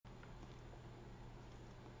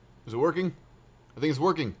Is it working? I think it's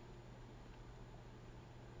working.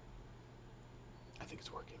 I think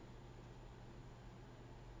it's working.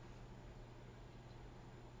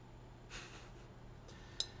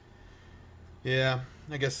 Yeah,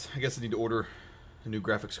 I guess I need to order a new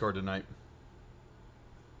graphics card tonight.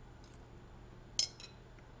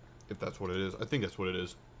 If that's what it is. I think that's what it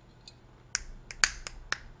is.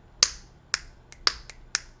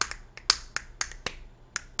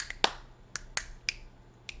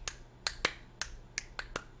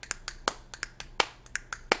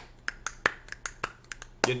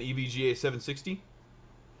 Get an EVGA 760.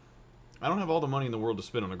 I don't have all the money in the world to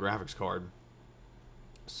spend on a graphics card.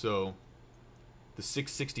 So the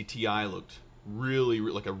 660 Ti looked really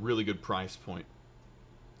like a really good price point.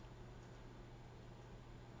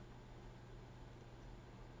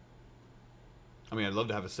 I mean, I'd love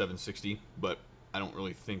to have a 760, but I don't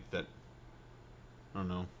really think that, I don't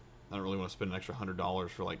know. I don't really want to spend an extra $100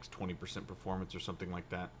 for like 20% performance or something like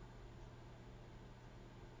that.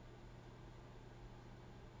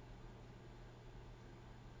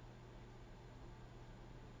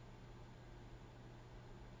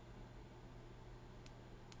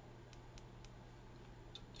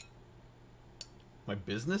 My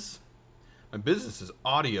business? My business is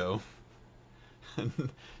audio,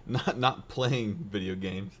 not playing video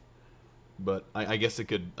games. But I guess it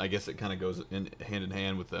could. I guess it kind of goes hand in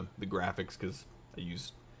hand with the graphics because I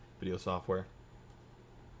use video software.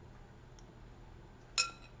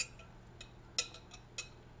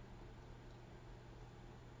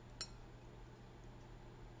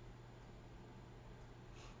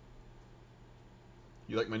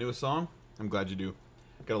 You like my newest song? I'm glad you do.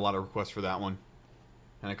 Got a lot of requests for that one,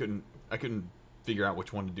 and I couldn't figure out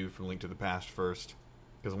which one to do from Link to the Past first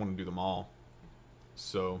because I want to do them all.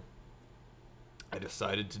 So I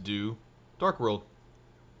decided to do Dark World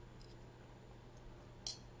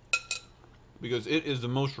because it is the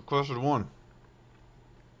most requested one.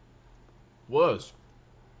 Was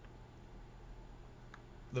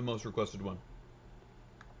the most requested one.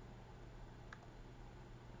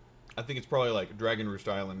 I think it's probably like Dragon Roost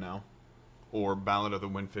Island now, or Ballad of the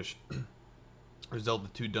Windfish, or Zelda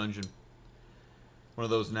 2 Dungeon. One of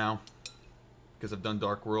those now, because I've done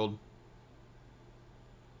Dark World.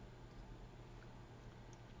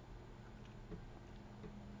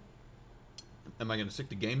 Am I going to stick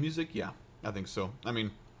to game music? Yeah, I think so. I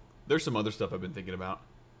mean, there's some other stuff I've been thinking about.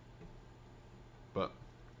 But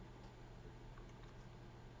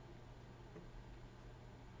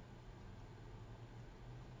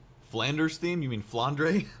Flanders theme? You mean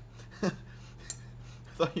Flandre? I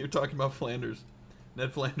thought you were talking about Flanders.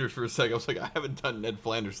 Ned Flanders for a second. I was like, I haven't done Ned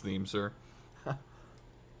Flanders theme, sir.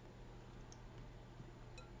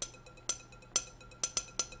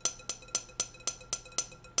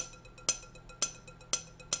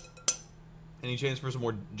 Any chance for some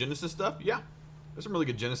more Genesis stuff? Yeah. There's some really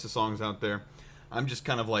good Genesis songs out there. I'm just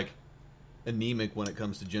kind of like anemic when it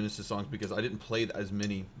comes to Genesis songs because I didn't play as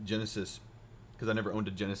many Genesis because I never owned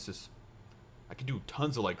a Genesis. I could do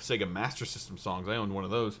tons of like Sega Master System songs. I owned one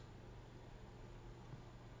of those.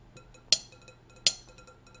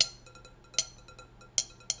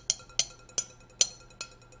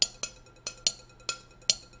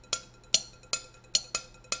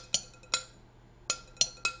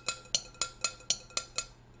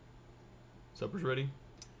 Supper's ready?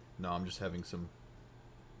 No, I'm just having some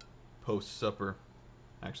post-supper.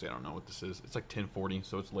 Actually, I don't know what this is. It's like 10:40,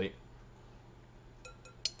 so it's late.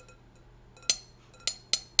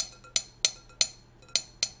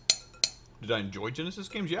 Did I enjoy Genesis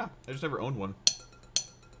games? Yeah. I just never owned one.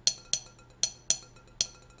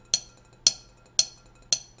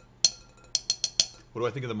 What do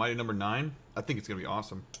I think of the Mighty Number 9? I think it's going to be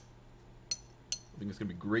awesome. I think it's going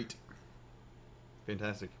to be great.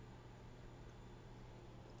 Fantastic.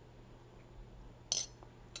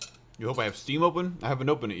 You hope I have Steam open? I haven't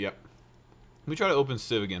opened it yet. Let me try to open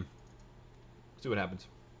Civ again. See what happens.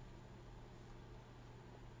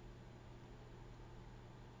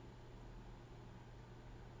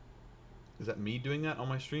 Is that me doing that on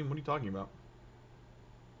my stream? What are you talking about?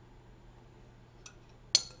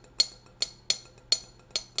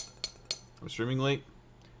 I'm streaming late.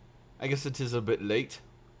 I guess it is a bit late.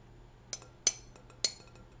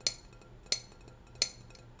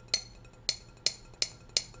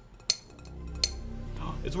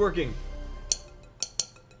 It's working.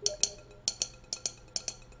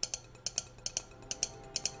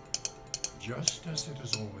 Just as it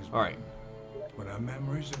has always been. All right. When our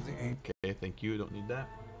memories of the ancient... Okay, thank you. Don't need that.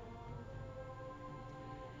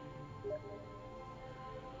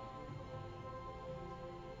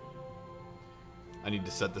 I need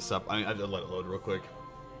to set this up. I have to let it load real quick.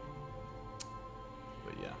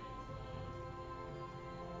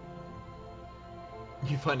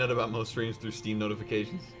 You find out about most streams through Steam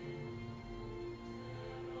notifications.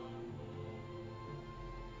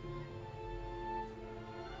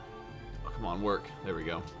 Oh, come on, work. There we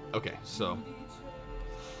go. Okay, so.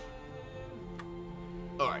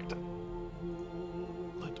 Alright.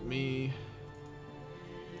 Let me...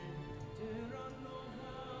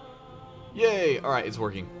 Yay! Alright, it's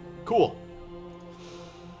working. Cool.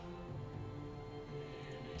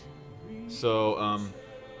 So,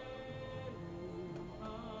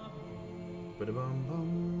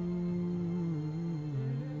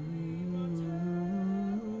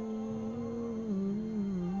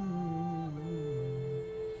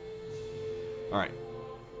 alright.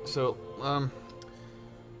 So, I'm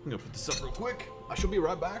gonna put this up real quick. I shall be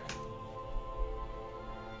right back.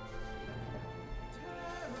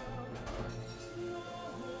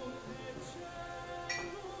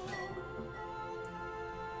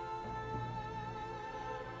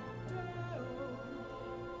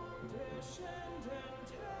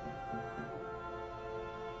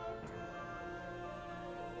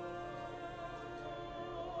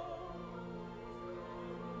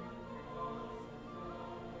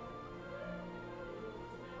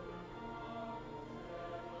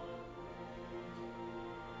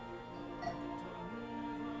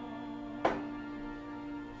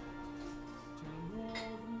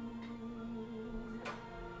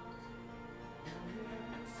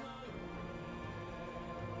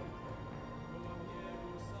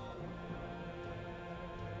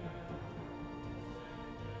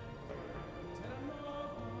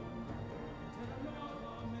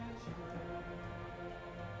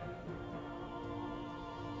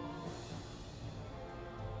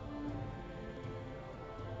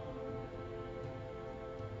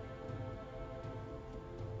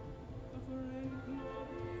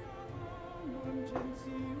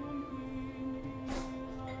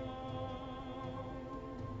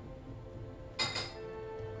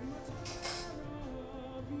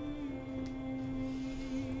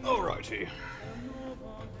 Alrighty.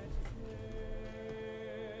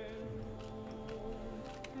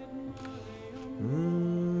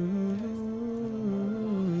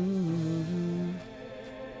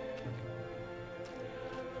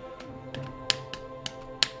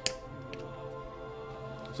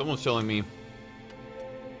 Someone's telling me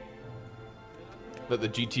that the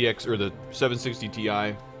GTX or the 760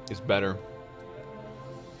 Ti is better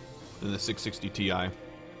than the 660 Ti. I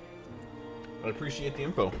appreciate the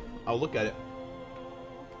info. I'll look at it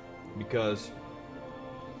because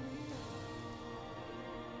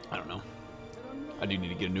I don't know. I do need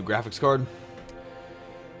to get a new graphics card.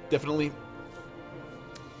 Definitely.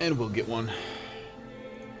 And we'll get one.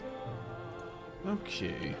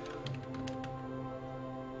 Okay.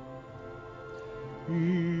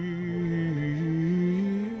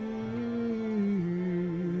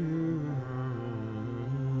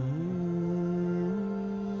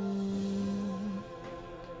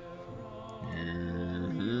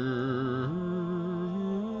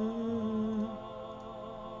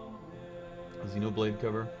 Xenoblade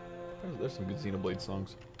cover. There's some good Xenoblade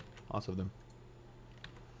songs. Lots of them.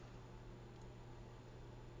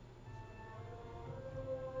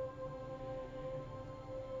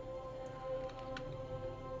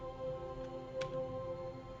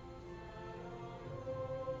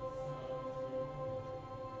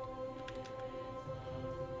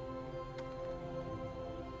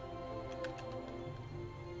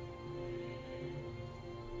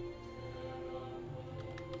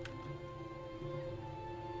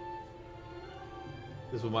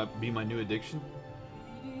 This will be my new addiction?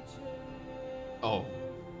 Oh,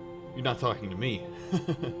 you're not talking to me.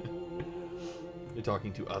 You're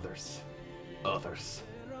talking to others. Others.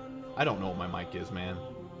 I don't know what my mic is, man.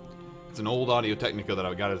 It's an old Audio Technica that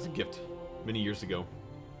I got as a gift many years ago.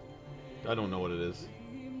 I don't know what it is.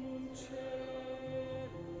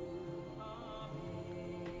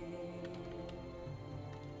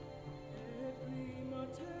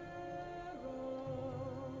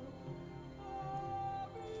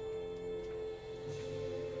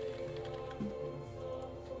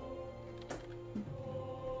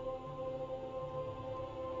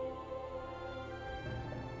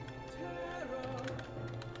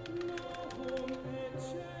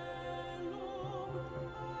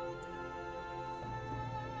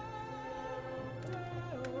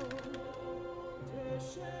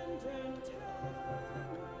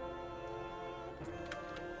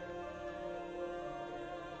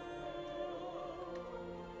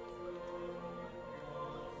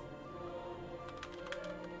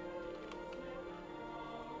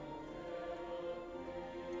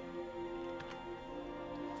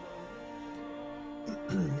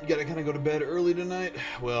 You gotta kind of go to bed early tonight.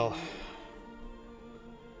 Well,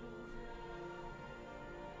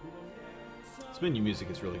 this menu music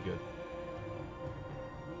is really good.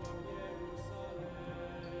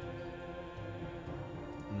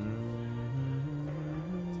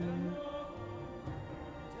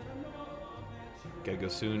 Gotta go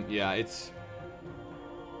soon. Yeah, it's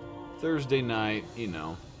Thursday night, you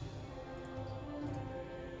know.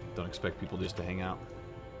 Don't expect people just to hang out.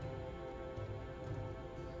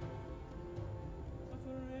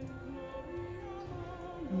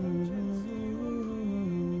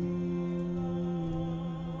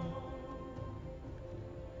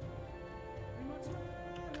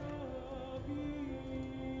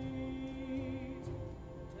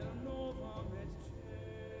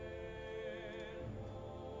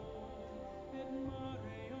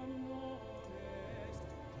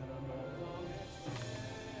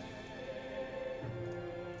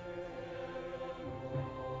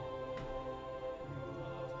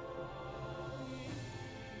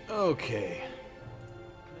 Okay.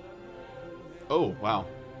 Oh, wow.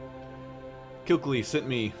 Kilkley sent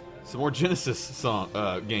me some more Genesis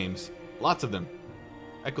games. Lots of them.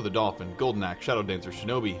 Echo the Dolphin, Golden Axe, Shadow Dancer,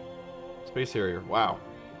 Shinobi, Space Harrier. Wow.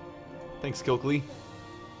 Thanks, Kilkley.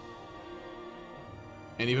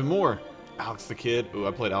 And even more. Alex the Kid. Ooh,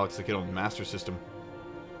 I played Alex the Kid on the Master System.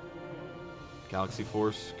 Galaxy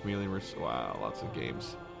Force, Chameleon Risk. Wow, lots of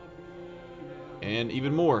games. And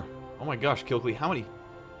even more. Oh my gosh, Kilkley, how many?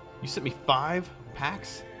 You sent me 5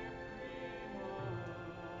 packs?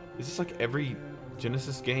 Is this like every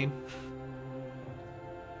Genesis game?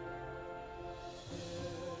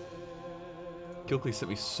 Kilkley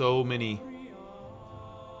sent me so many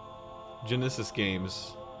Genesis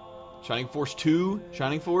games. Shining Force 2,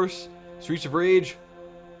 Shining Force, Streets of Rage.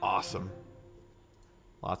 Awesome.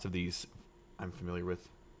 Lots of these I'm familiar with.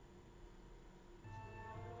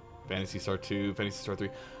 Phantasy Star 2, Phantasy Star 3.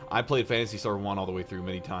 I played Phantasy Star 1 all the way through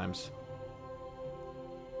many times.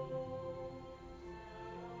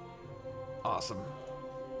 Awesome.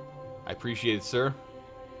 I appreciate it, sir.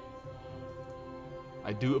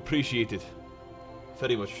 I do appreciate it.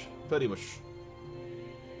 Very much. Very much.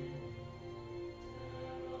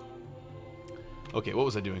 Okay, what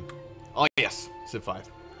was I doing? Oh, yes. Civ 5.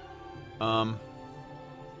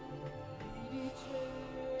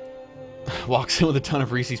 Walks in with a ton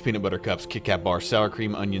of Reese's Peanut Butter Cups, Kit Kat bars, sour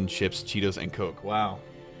cream, onion, chips, Cheetos, and Coke. Wow.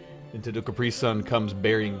 Into the Capri Sun comes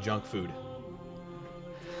burying junk food.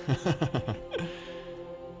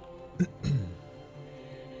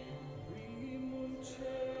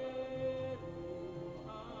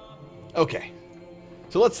 Okay.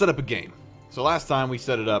 So let's set up a game. So last time we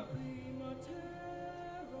set it up.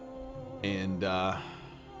 And, I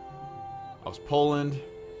was Poland.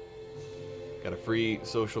 Got a free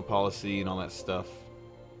social policy and all that stuff.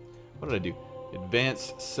 What did I do?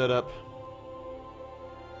 Advanced setup.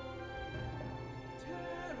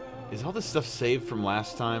 Is all this stuff saved from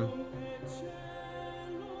last time?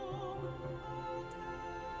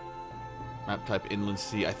 Map type inland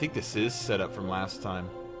sea. I think this is set up from last time.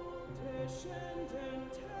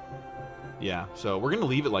 Yeah, so we're gonna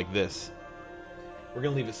leave it like this. We're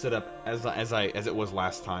gonna leave it set up as it was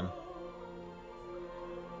last time.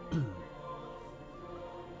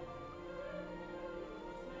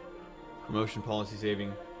 Promotion policy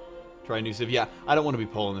saving. Try a new civ. Yeah, I don't want to be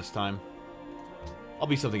Poland this time. I'll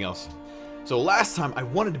be something else. So last time I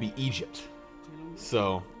wanted to be Egypt.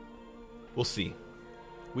 So we'll see.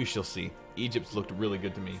 We shall see. Egypt looked really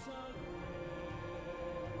good to me.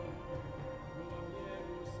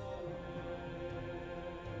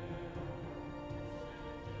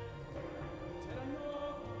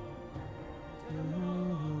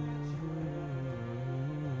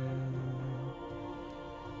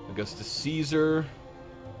 Augustus Caesar.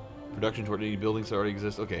 Production toward any buildings that already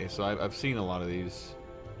exist. Okay, so I've seen a lot of these.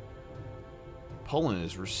 Poland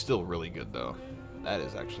is still really good, though. That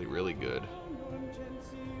is actually really good.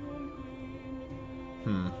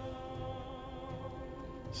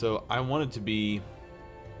 So I wanted to be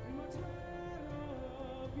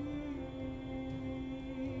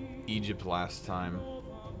Egypt last time.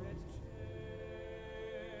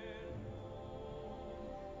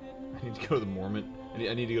 I need to go to the Mormon.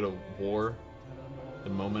 I need to go to war the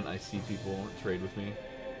moment I see people trade with me.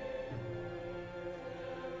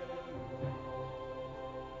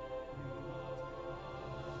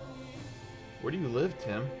 Where do you live,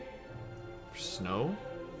 Tim? Snow?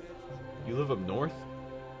 You live up north?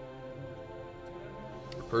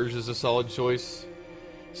 Persia's a solid choice.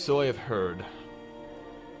 So I have heard.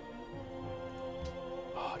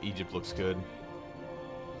 Oh, Egypt looks good.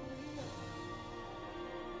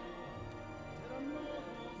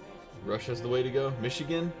 Russia's the way to go.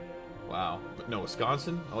 Michigan? Wow. No,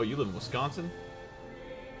 Wisconsin? Oh, you live in Wisconsin?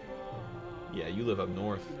 Yeah, you live up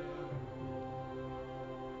north.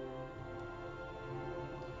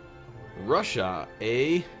 Russia,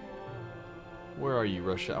 eh? Where are you,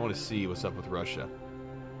 Russia? I want to see what's up with Russia.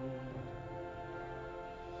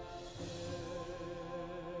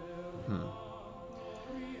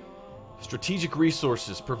 Strategic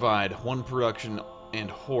resources provide one production, and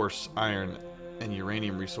horse, iron, and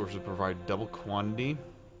uranium resources provide double quantity.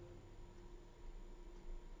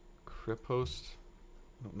 Kripost?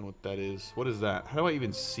 I don't know what that is. What is that? How do I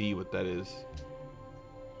even see what that is?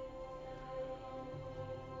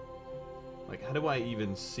 Like, how do I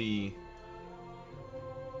even see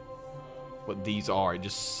what these are? It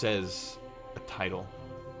just says a title.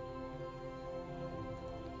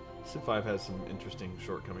 Civ 5 has some interesting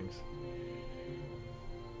shortcomings.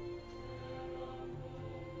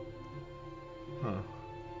 Huh.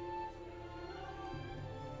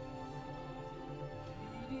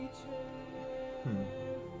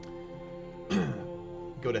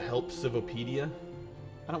 Go to help Civopedia?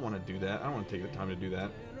 I don't want to do that. I don't want to take the time to do that.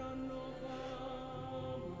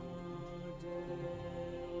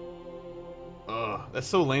 Ugh, that's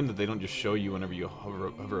so lame that they don't just show you whenever you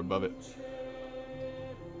hover above it.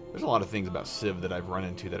 There's a lot of things about Civ that I've run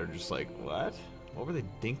into that are just like, what? What were they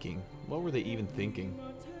thinking? What were they even thinking?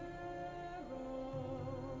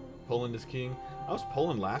 Poland is king. I was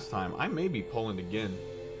Poland last time. I may be Poland again.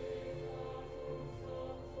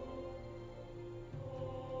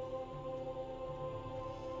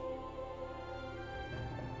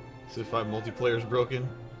 Civ 5 multiplayer is broken.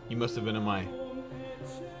 You must have been in my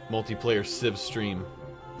multiplayer Civ stream.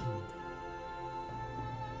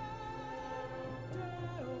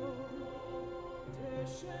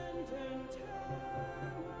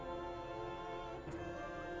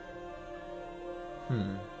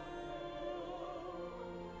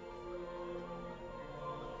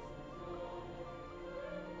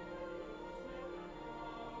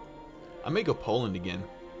 I may go Poland again.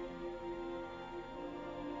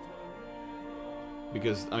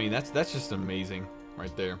 Because, I mean, that's just amazing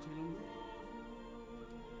right there.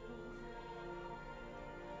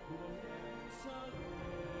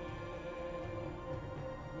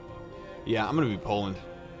 Yeah, I'm gonna be Poland.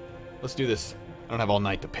 Let's do this. I don't have all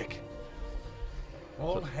night to pick.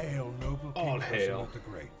 All hail, noble King All hail. Cosimo the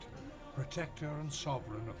Great, protector and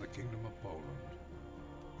sovereign of the Kingdom of Poland.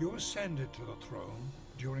 You ascended to the throne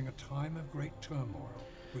during a time of great turmoil.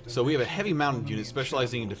 So we have a heavy mounted unit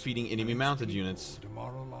specializing in defeating enemy mounted units.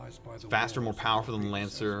 It's faster, more powerful than the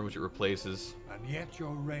Lancer, which it replaces. And yet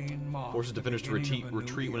your reign forces defenders to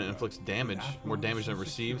retreat when it inflicts damage. More damage than it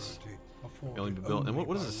receives. Only be built. And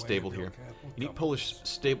what is this stable here? Unique Polish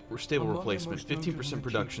stable replacement. 15%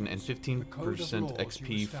 production and 15%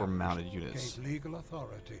 XP for mounted units.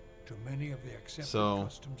 So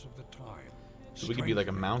we could be like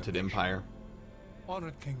a mounted empire.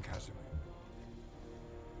 Honored King Casimir.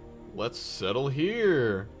 Let's settle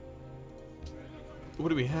here. What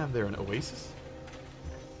do we have there? An oasis?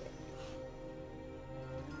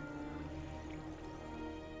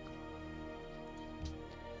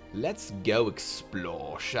 Let's go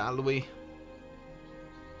explore, shall we?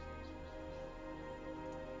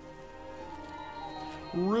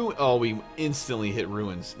 Oh, we instantly hit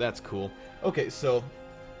ruins. That's cool. Okay, so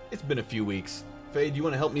it's been a few weeks. Faye, do you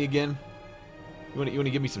want to help me again? You want to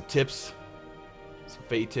give me some tips? Some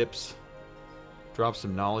Faye tips? Drop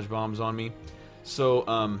some knowledge bombs on me. So,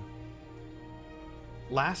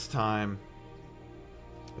 last time,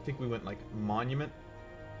 I think we went like Monument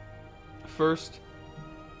first.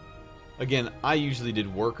 Again, I usually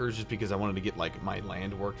did workers just because I wanted to get like my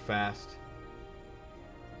land worked fast.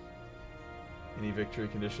 Any victory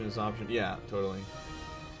condition is option? Yeah, totally.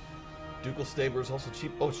 Ducal Stabler is also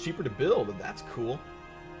cheap. Oh, it's cheaper to build. That's cool.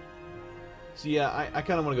 So yeah, I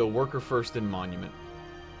kind of want to go worker first, then monument.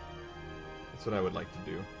 That's what I would like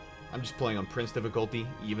to do. I'm just playing on Prince difficulty,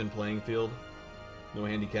 even playing field. No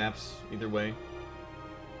handicaps, either way.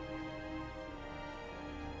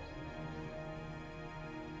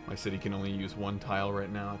 My city can only use one tile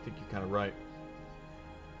right now. I think you're kind of right.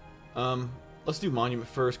 Let's do monument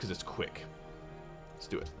first because it's quick. Let's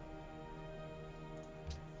do it.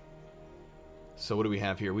 So what do we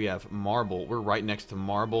have here? We have marble. We're right next to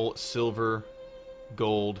marble, silver,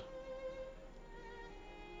 gold.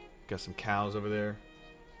 Got some cows over there.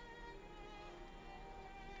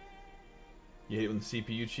 You hate it when the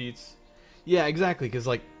CPU cheats? Yeah, exactly, because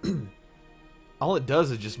like all it does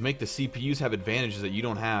is just make the CPUs have advantages that you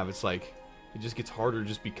don't have. It's like it just gets harder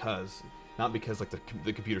just because. Not because like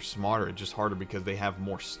the computer's smarter, it's just harder because they have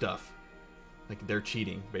more stuff. Like, they're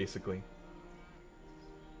cheating, basically.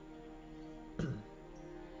 I'm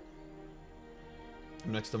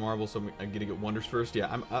next to marble, so I'm gonna get wonders first.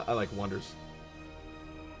 Yeah, I like wonders.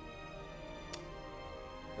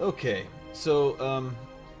 Okay, so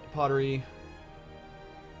pottery,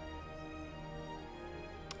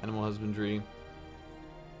 animal husbandry.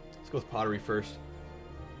 Let's go with pottery first.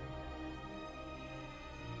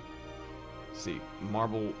 Let's see,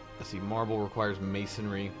 marble. Let's see, marble requires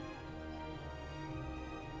masonry.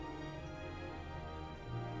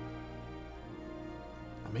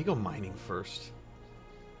 I may go mining first,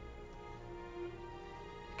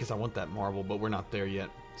 because I want that marble, but we're not there yet,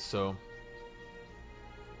 so...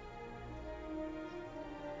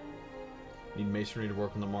 Need masonry to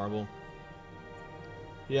work on the marble.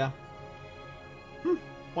 Yeah.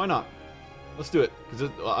 Why not? Let's do it, because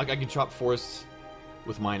I can chop forests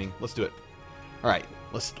with mining. Let's do it. Alright,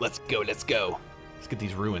 let's go, let's go. Let's get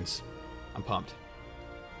these ruins. I'm pumped.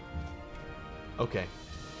 Okay.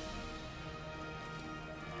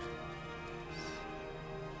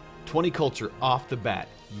 20 culture off the bat.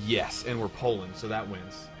 Yes, and we're Poland, so that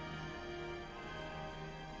wins.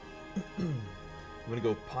 I'm going to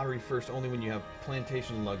go pottery first only when you have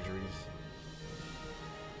plantation luxuries.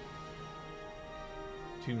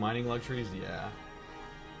 2 mining luxuries? Yeah.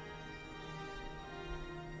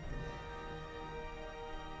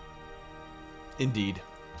 Indeed.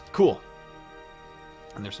 Cool.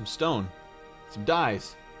 And there's some stone. Some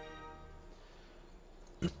dyes.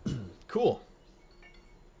 Cool.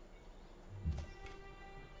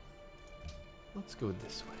 Let's go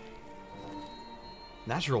this way.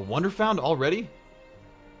 Natural wonder found already?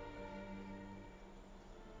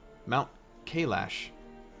 Mount Kailash.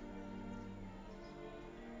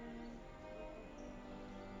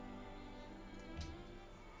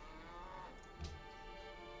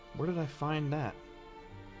 Where did I find that?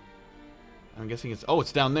 I'm guessing it's... Oh,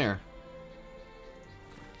 it's down there.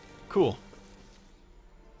 Cool.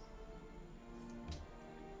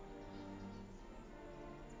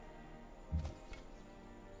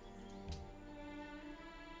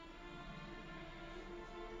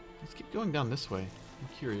 Let's keep going down this way. I'm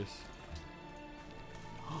curious.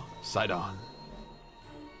 Sidon.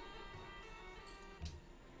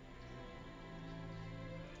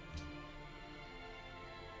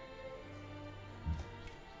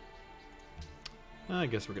 I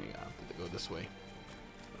guess we're gonna have to go this way.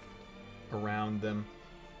 Around them.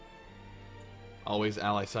 Always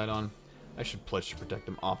ally Sidon. I should pledge to protect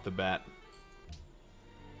them off the bat.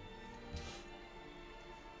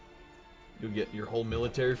 You'll get your whole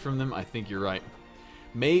military from them? I think you're right.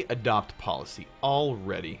 May adopt policy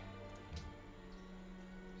already.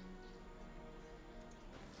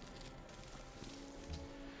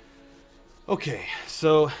 Okay,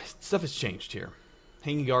 so stuff has changed here.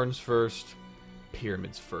 Hanging Gardens first.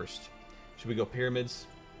 Pyramids first. Should we go pyramids?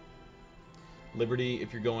 Liberty,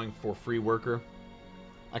 if you're going for free worker.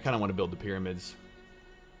 I kind of want to build the pyramids.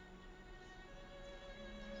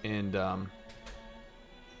 And,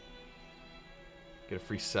 get a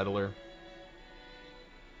free settler.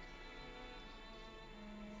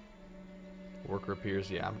 Worker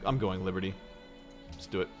appears. Yeah, I'm going Liberty. Let's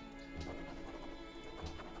do it.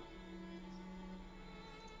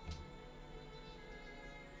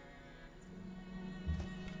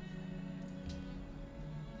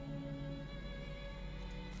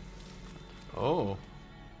 Oh.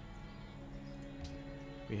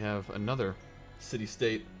 We have another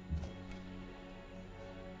city-state.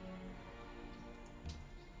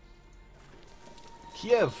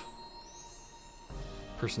 Kiev.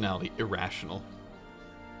 Personality irrational.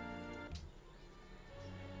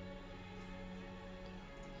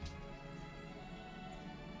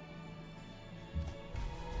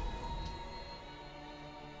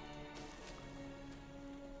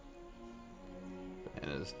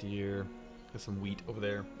 Bananas, deer. Got some wheat over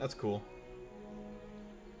there. That's cool.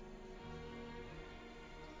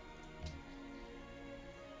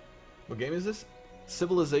 What game is this?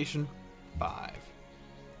 Civilization 5.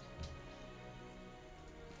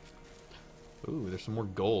 Ooh, there's some more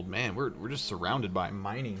gold. Man, we're just surrounded by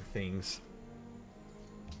mining things.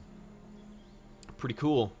 Pretty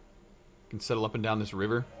cool. Can settle up and down this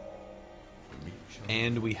river.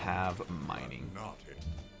 And we have mining.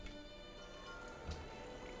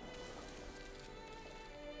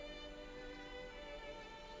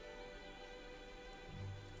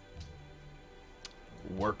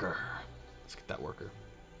 Worker. Let's get that worker.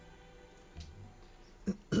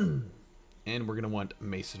 And we're going to want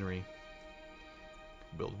masonry.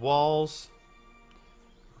 Build walls.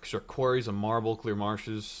 Construct quarries of marble, clear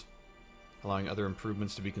marshes. Allowing other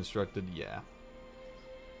improvements to be constructed. Yeah.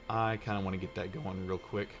 I kind of want to get that going real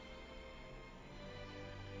quick.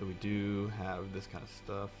 But we do have this kind of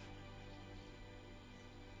stuff.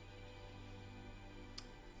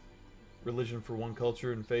 Religion for one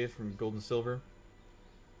culture and faith from gold and silver.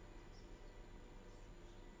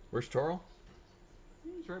 Where's Charles?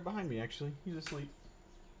 He's right behind me, actually. He's asleep.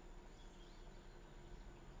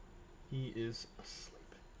 He is asleep.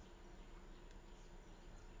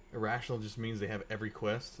 Irrational just means they have every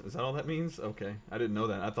quest. Is that all that means? Okay. I didn't know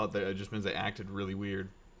that. I thought that it just means they acted really weird.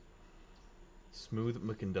 Smooth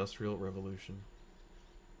McIndustrial Revolution.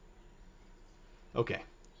 Okay.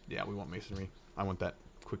 Yeah, we want masonry. I want that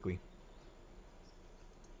quickly.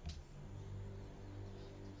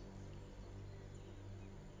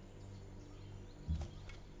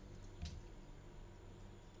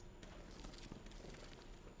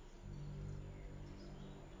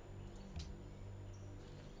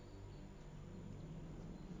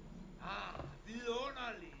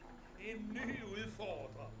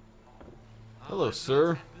 Hello,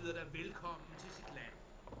 sir.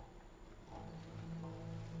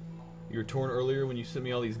 You were torn earlier when you sent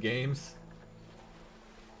me all these games.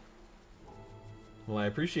 Well, I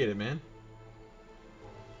appreciate it, man.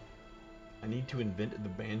 I need to invent the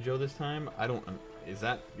banjo this time. I don't. Is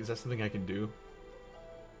that something I can do?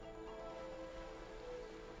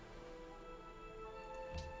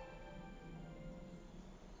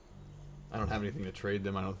 I don't have anything to trade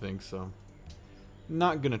them. I don't think so.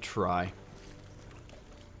 Not gonna try.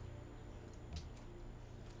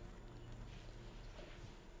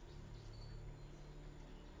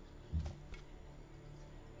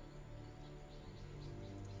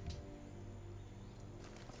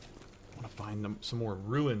 Find some more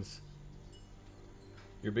ruins.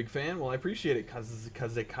 You're a big fan? Well, I appreciate it,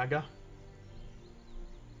 Kazekaga.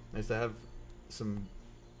 Nice to have some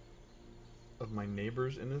of my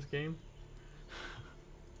neighbors in this game.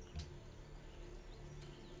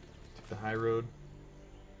 Took the high road.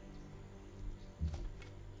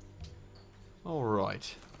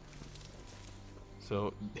 Alright.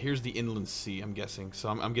 So, here's the inland sea, I'm guessing. So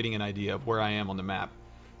I'm getting an idea of where I am on the map.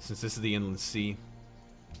 Since this is the inland sea.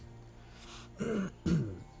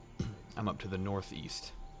 I'm up to the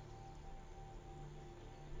northeast.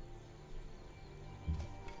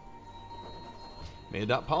 May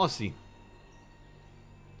adopt policy.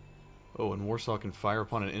 Oh, and Warsaw can fire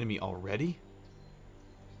upon an enemy already?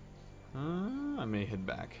 I may head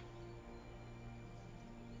back.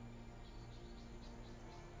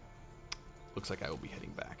 Looks like I will be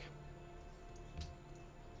heading back.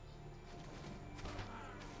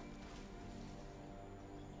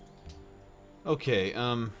 Okay,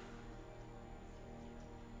 a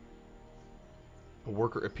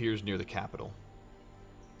worker appears near the capital.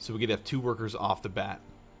 So we could have 2 workers off the bat.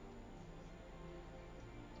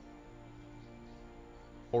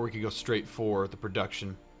 Or we could go straight for the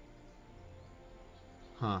production.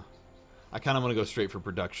 Huh. I kind of want to go straight for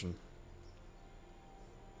production.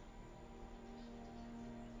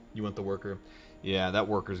 You want the worker? Yeah, that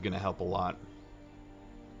worker is going to help a lot.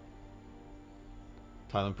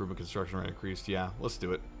 Tile improvement construction rate increased. Yeah, let's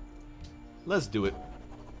do it. Let's do it.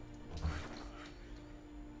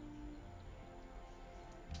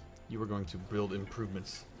 You were going to build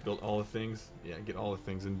improvements. Build all the things? Yeah, get all the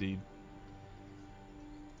things indeed.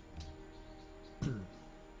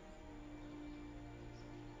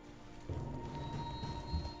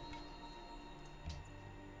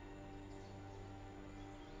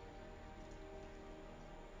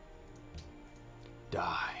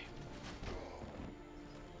 Die.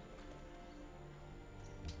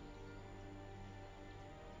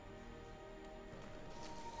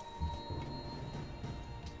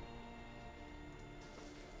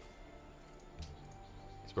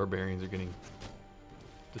 These barbarians are getting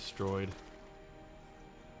destroyed.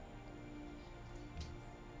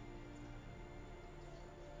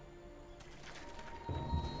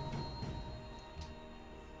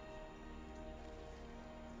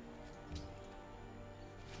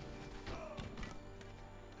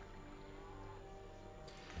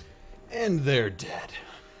 And they're dead.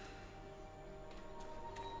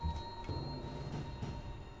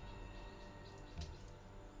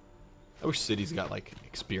 I wish cities got like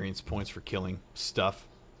experience points for killing stuff.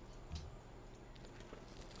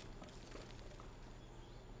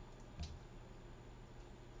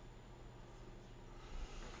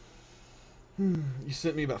 You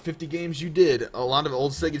sent me about 50 games. You did. A lot of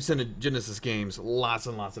old Sega Genesis games. Lots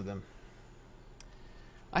and lots of them.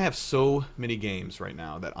 I have so many games right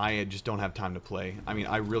now that I just don't have time to play. I mean,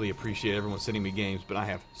 I really appreciate everyone sending me games, but I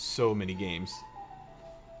have so many games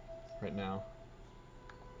right now.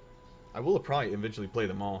 I will probably eventually play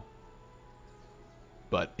them all.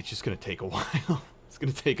 but it's just going to take a while. It's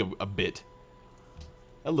going to take a bit.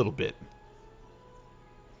 A little bit.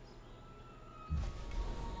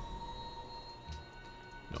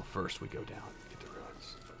 No, first we go down. Get the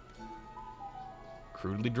ruins.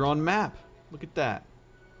 Crudely drawn map. Look at that.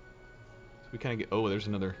 So we kind of get... Oh, there's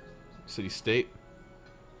another city-state.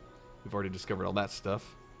 We've already discovered all that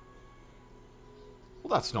stuff.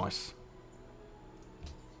 Well, that's nice.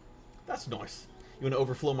 That's nice. You want to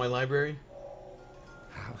overflow my library?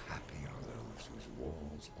 How happy are those whose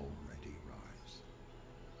walls already rise?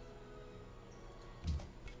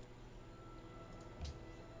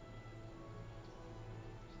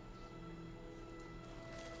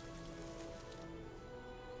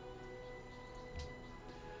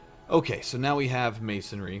 Okay, so now we have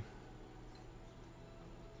masonry.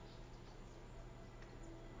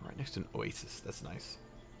 Right next to an oasis. That's nice.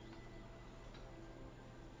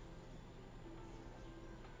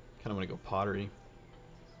 Kind of want to go pottery.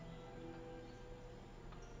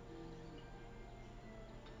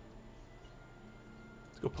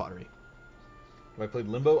 Let's go pottery. Have I played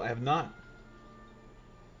Limbo? I have not.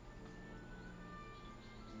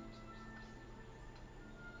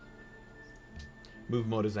 Move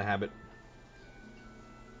mode is a habit.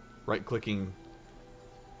 Right clicking,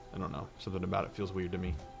 I don't know. Something about it feels weird to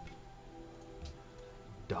me.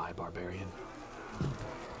 Die, barbarian.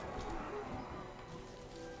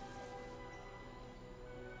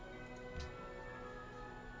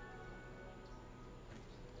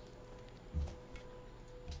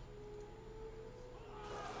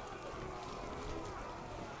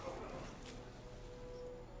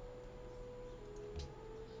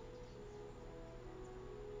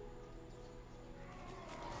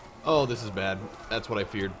 Oh, this is bad. That's what I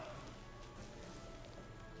feared.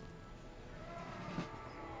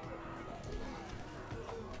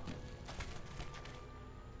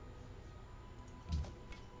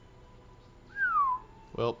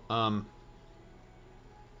 Well, I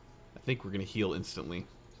think we're gonna heal instantly.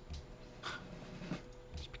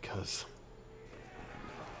 Just because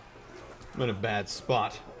I'm in a bad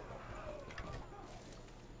spot.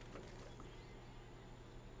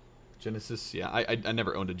 Genesis, yeah, I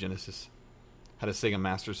never owned a Genesis. Had a Sega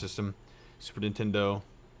Master System, Super Nintendo.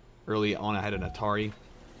 Early on, I had an Atari.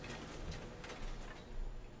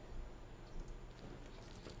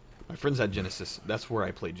 My friends had Genesis. That's where I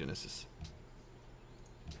played Genesis.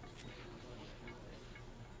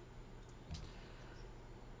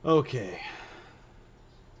 Okay.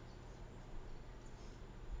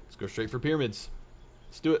 Let's go straight for pyramids.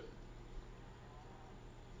 Let's do it.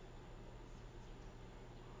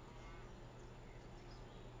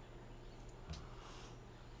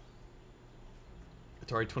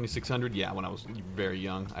 Atari 2600? Yeah, when I was very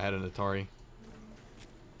young, I had an Atari.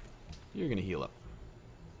 You're gonna heal up.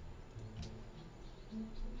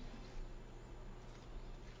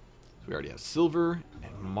 So we already have silver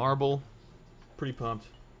and marble. Pretty pumped.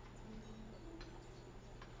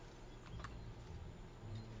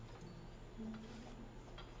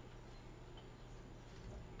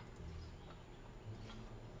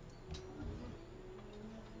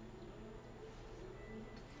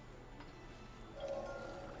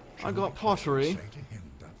 I got pottery. Say to him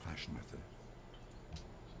that fashion method.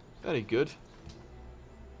 Very good.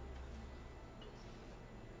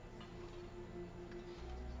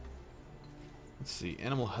 Let's see.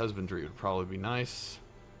 Animal husbandry would probably be nice.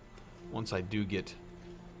 Once I do get...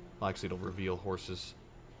 Well, actually, it'll reveal horses.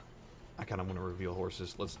 I kind of want to reveal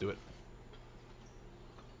horses. Let's do it.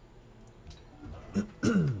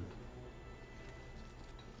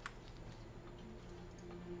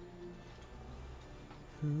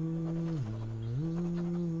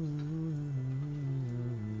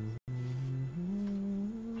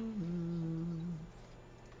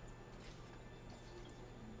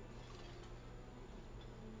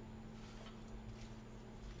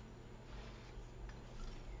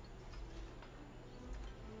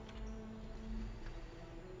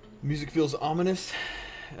 Music feels ominous.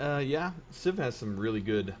 Yeah, Civ has some really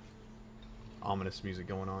good ominous music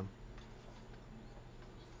going on.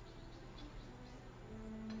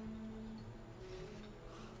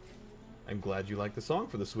 I'm glad you liked the song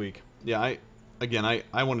for this week. Yeah,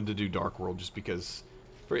 I wanted to do Dark World just because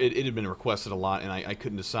it had been requested a lot, and I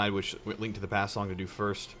couldn't decide which Link to the Past song to do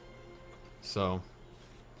first. So,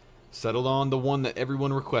 settled on the one that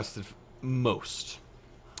everyone requested most.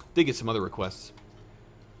 Did get some other requests.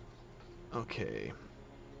 Okay.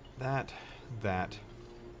 That.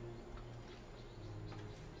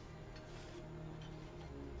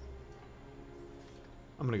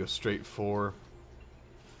 I'm gonna go straight for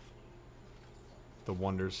the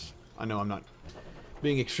wonders. I know I'm not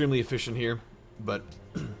being extremely efficient here, but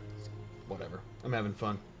whatever. I'm having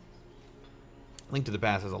fun. Link to the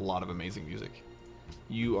Past has a lot of amazing music.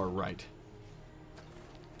 You are right.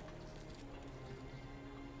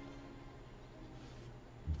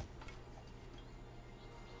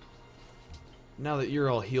 Now that you're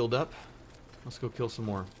all healed up, let's go kill some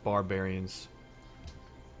more barbarians.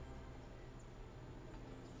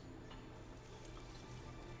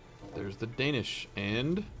 There's the Danish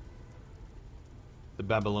and the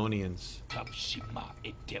Babylonians.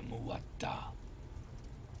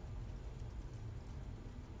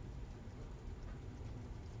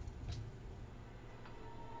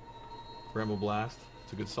 Bramble Blast.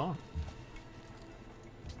 It's a good song.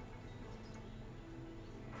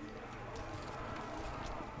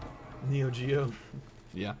 Neo Geo.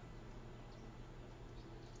 Yeah.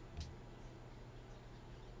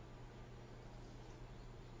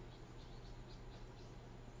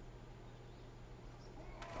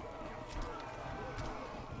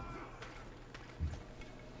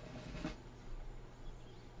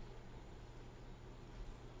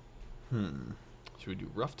 Should we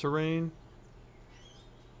do rough terrain?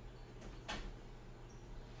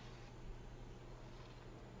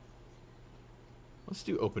 Let's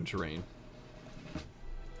do open terrain.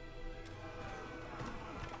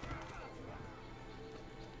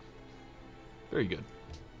 Very good.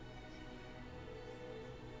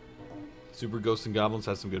 Super Ghosts and Goblins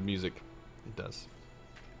has some good music. It does.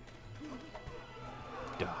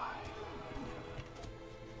 Die.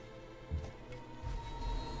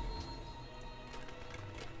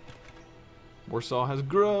 Warsaw has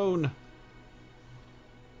grown.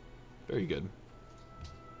 Very good.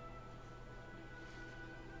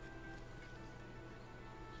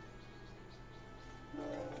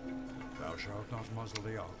 Thou shalt not muzzle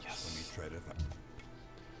the ox when he treadeth.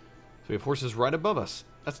 So we have horses right above us.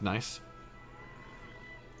 That's nice.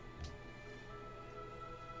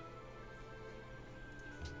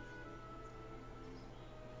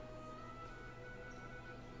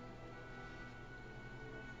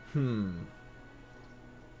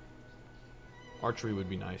 Archery would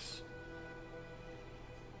be nice.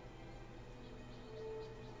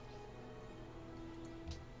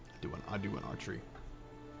 I do an archery.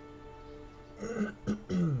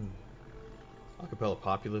 Acapella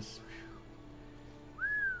Populace.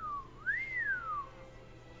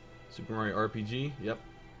 Super Mario RPG. Yep.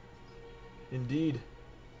 Indeed.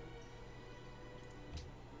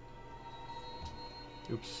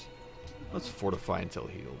 Oops. Let's fortify until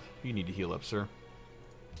healed. You need to heal up, sir.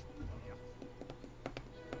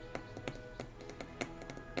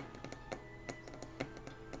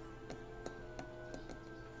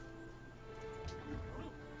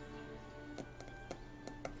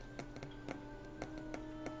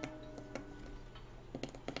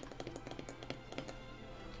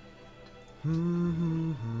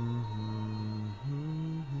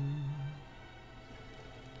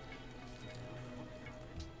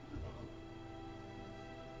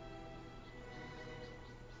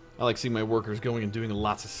 I like seeing my workers going and doing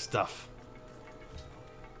lots of stuff.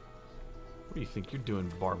 What do you think you're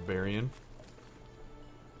doing, barbarian?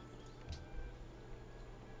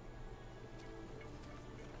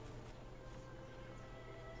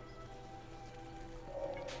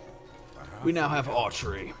 We now have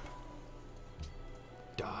archery.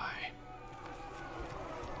 Die.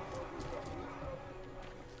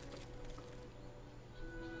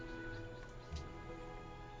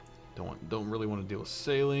 Don't really want to deal with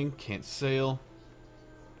sailing. Can't sail.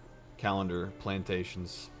 Calendar,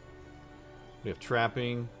 plantations. We have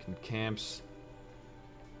trapping, camps,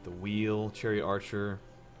 the wheel, chariot archer,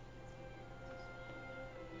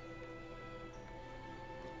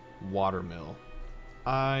 watermill.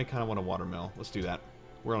 I kind of want a watermill. Let's do that.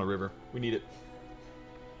 We're on a river. We need it.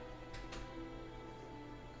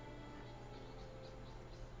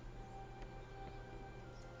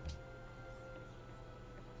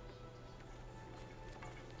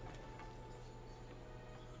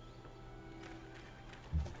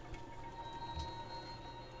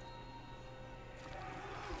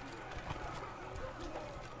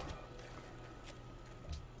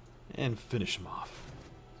 And finish them off.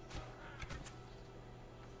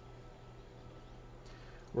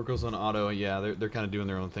 Work goes on auto. Yeah, they're kind of doing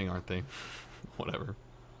their own thing, aren't they? Whatever.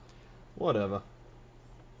 Whatever.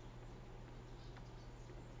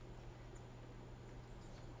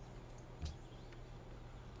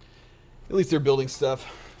 At least they're building stuff.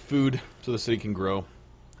 Food, so the city can grow.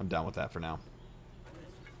 I'm down with that for now.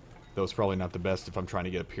 Though it's probably not the best if I'm trying to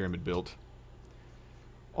get a pyramid built.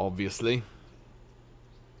 Obviously.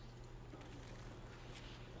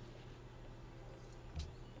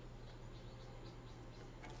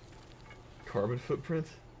 carbon footprint?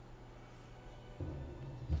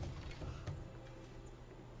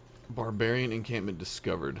 Barbarian encampment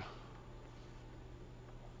discovered.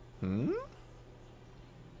 Hmm?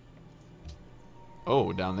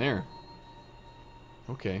 Oh, down there.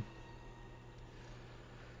 Okay.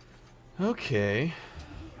 Okay.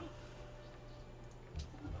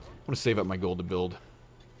 I'm gonna save up my gold to build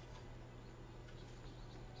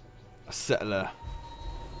a settler.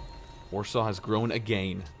 Warsaw has grown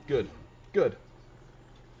again. Good. Good.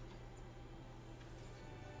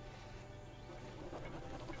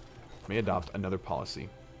 May adopt another policy.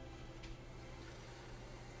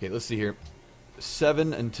 Okay, let's see here.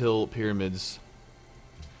 7 until pyramids.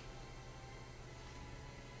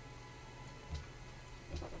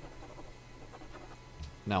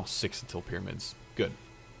 Now 6 until pyramids. Good.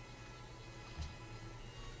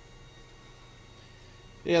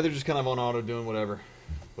 Yeah, they're just kind of on auto doing whatever.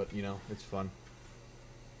 But, you know, it's fun.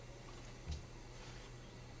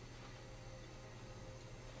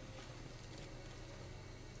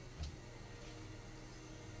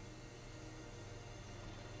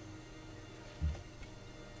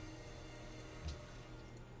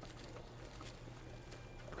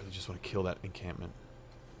 I really just want to kill that encampment.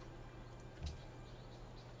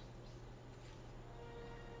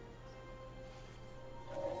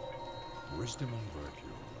 Wisdom and virtue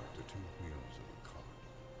are the two wheels of a cart.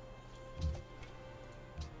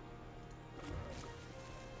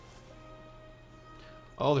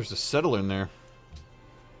 Oh, there's a settler in there.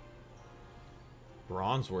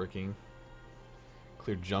 Bronze working.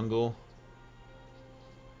 Clear jungle.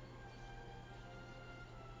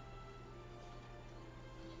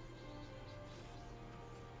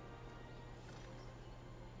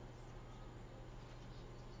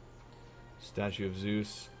 Statue of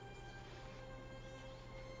Zeus.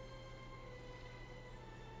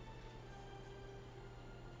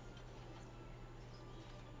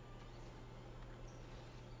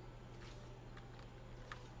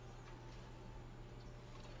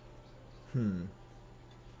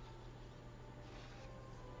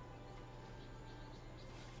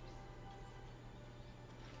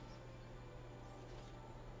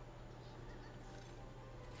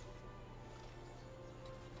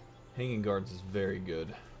 Hanging Guards is very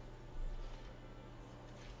good.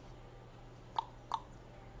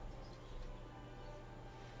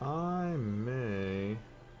 I may...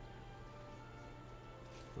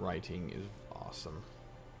 Writing is awesome.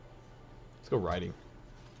 Let's go writing.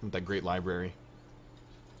 With that great library.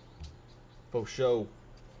 Faux show.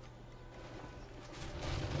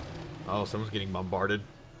 Oh, someone's getting bombarded.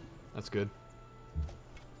 That's good.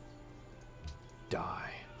 Die.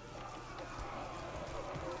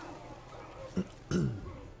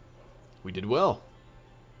 We did well.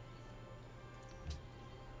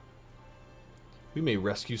 We may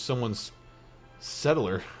rescue someone's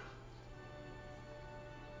settler.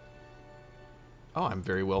 Oh, I'm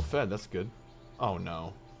very well fed. That's good. Oh,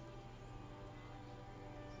 no.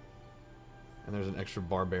 And there's an extra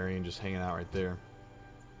barbarian just hanging out right there.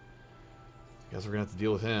 Guess we're going to have to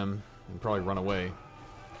deal with him and probably run away.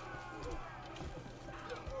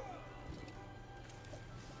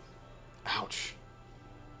 Ouch.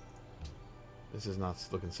 This is not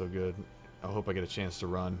looking so good. I hope I get a chance to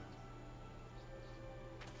run.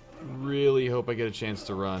 Really hope I get a chance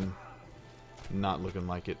to run. Not looking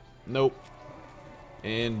like it. Nope.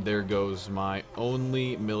 And there goes my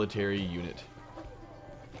only military unit.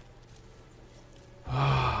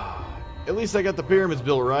 At least I got the pyramids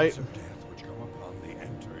built, right? Of death which come upon thee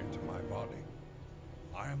enter into my body.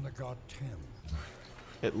 I am the god Tem.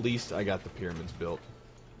 At least I got the pyramids built.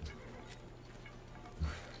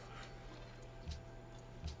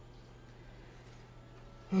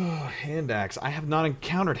 Hand axe. I have not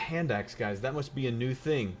encountered hand axe, guys. That must be a new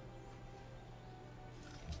thing.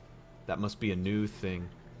 That must be a new thing.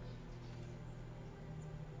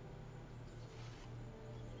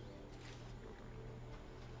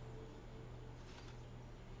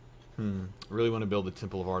 I really want to build the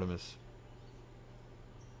Temple of Artemis.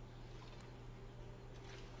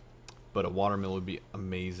 But a watermill would be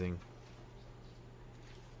amazing.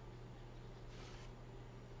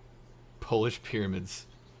 Polish pyramids.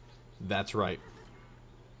 That's right.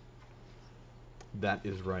 That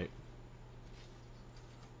is right.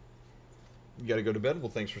 You gotta go to bed? Well,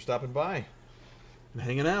 thanks for stopping by. I'm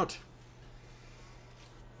hanging out.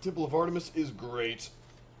 Temple of Artemis is great.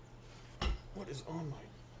 What is on my...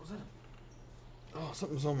 What's that? Oh,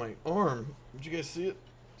 something's on my arm. Did you guys see it?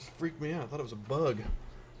 Just freaked me out. I thought it was a bug.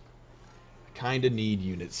 I kinda need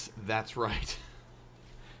units. That's right.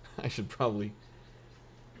 I should probably...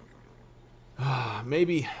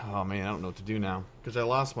 Maybe... Oh, man, I don't know what to do now. Because I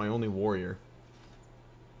lost my only warrior.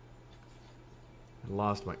 I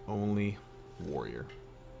lost my only warrior.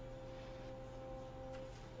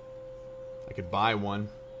 I could buy one.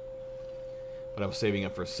 But I was saving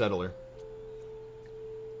up for a settler.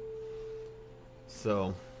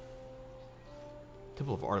 So...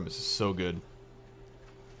 Temple of Artemis is so good.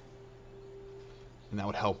 And that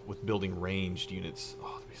would help with building ranged units.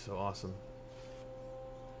 Oh, that'd be so awesome.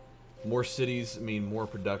 More cities mean more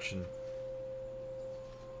production.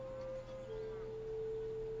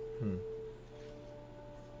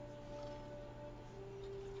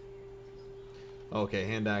 Okay,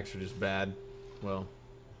 hand axe are just bad. Well.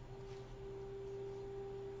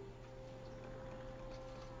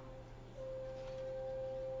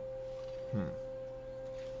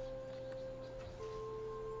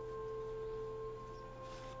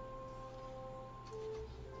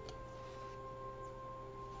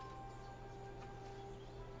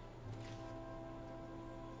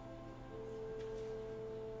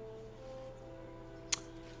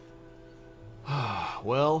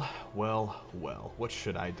 Well. What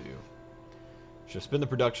should I do? Should I spend the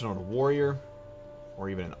production on a warrior? Or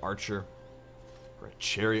even an archer? Or a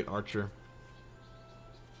chariot archer?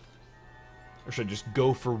 Or should I just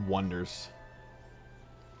go for wonders?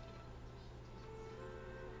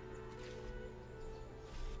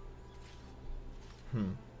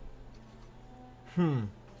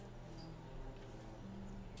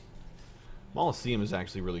 Molosseum is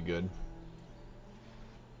actually really good.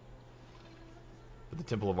 But the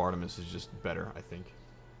Temple of Artemis is just better, I think.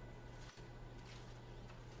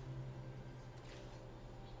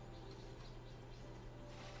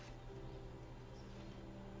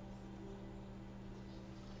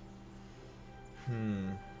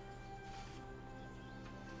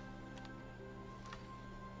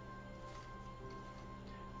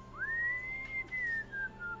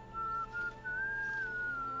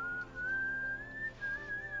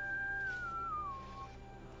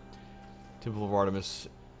 Temple of Artemis,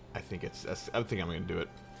 I think I'm going to do it.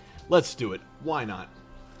 Let's do it. Why not?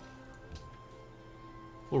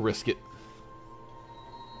 We'll risk it.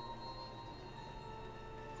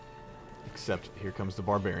 Except here comes the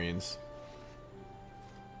barbarians.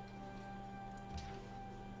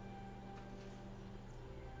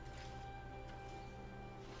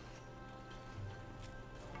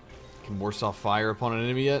 Can Warsaw fire upon an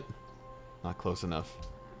enemy yet? Not close enough.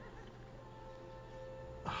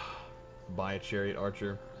 Buy a chariot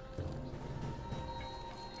archer.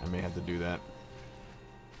 I may have to do that.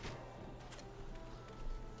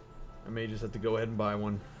 I may just have to go ahead and buy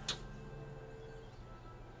one.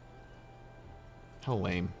 How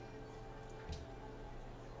lame.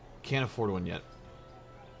 Can't afford one yet.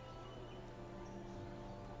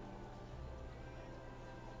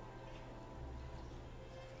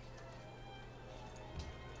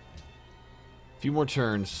 A few more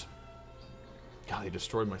turns. God, they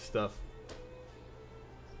destroyed my stuff.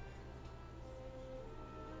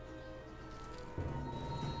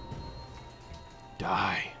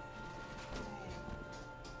 Die.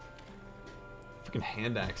 Freaking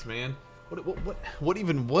hand axe, man. What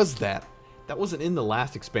even was that? That wasn't in the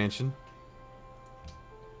last expansion.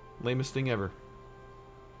 Lamest thing ever.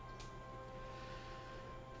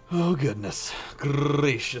 Oh, goodness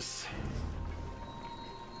gracious.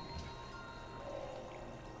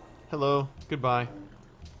 Hello. Goodbye.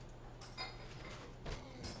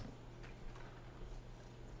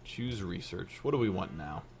 Choose research. What do we want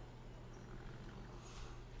now?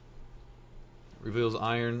 Reveals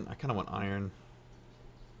iron. I kind of want iron.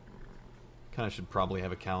 Kind of should probably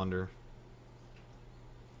have a calendar.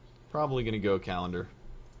 Probably going to go calendar.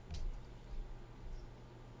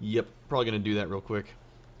 Yep. Probably going to do that real quick.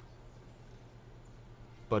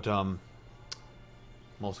 But, I'm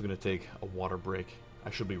also going to take a water break. I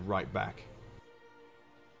should be right back.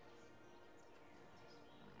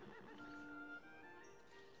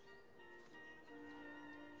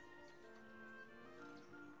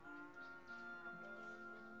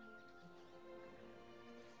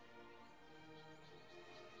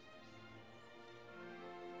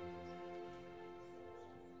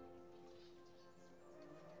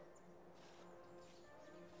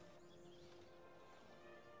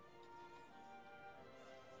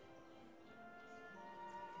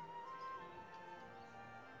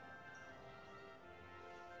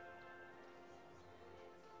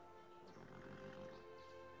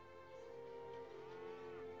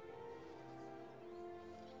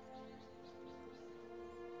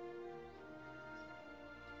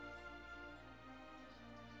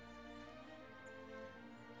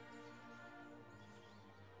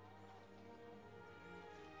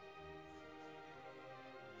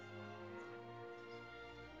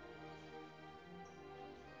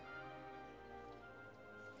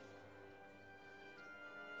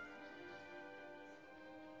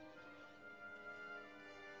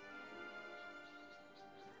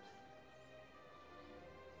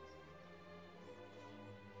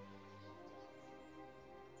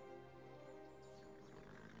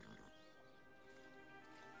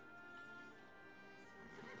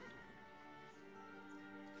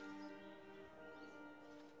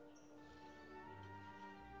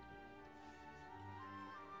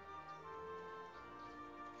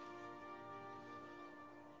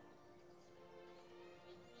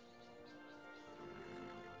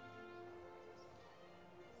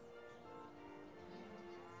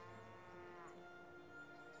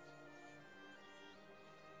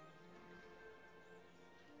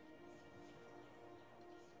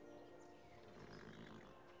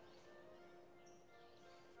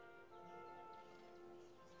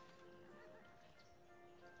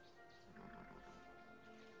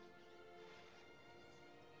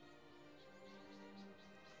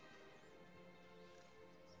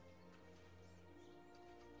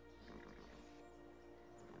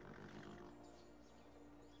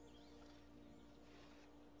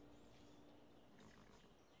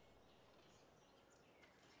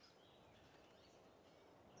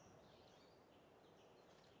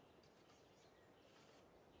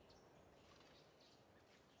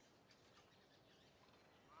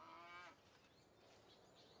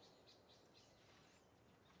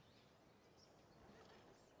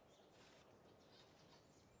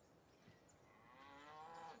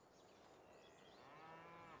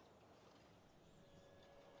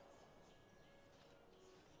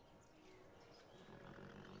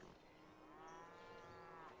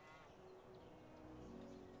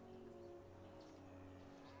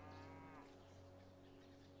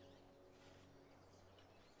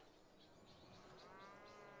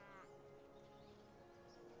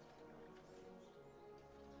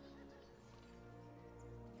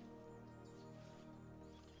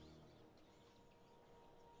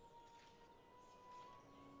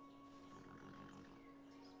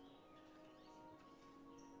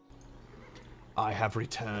 I have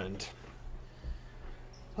returned.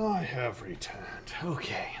 I have returned.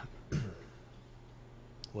 Okay.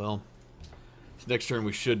 Well, next turn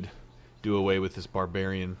we should do away with this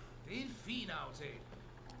barbarian.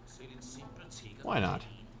 Why not?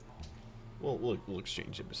 Well, we'll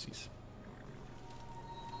exchange embassies.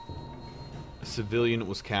 A civilian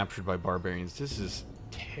was captured by barbarians. This is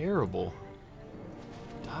terrible.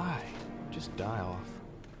 Die. Just die off.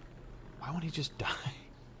 Why won't he just die?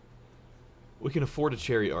 We can afford a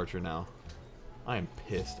chariot archer now. I am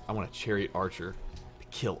pissed. I want a chariot archer to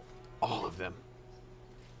kill all of them.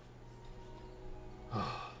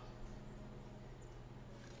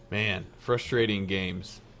 Man, frustrating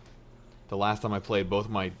games. The last time I played, both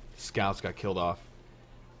of my scouts got killed off.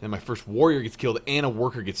 Then my first warrior gets killed and a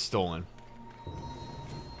worker gets stolen.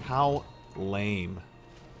 How lame.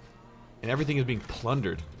 And everything is being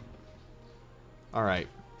plundered. Alright,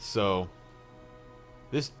 so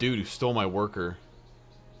this dude who stole my worker,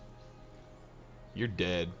 you're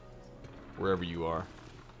dead. Wherever you are.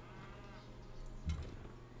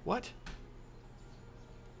 What?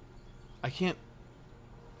 I can't...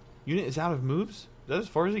 Unit is out of moves? Is that as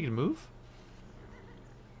far as he can move?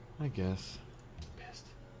 I guess. Pissed.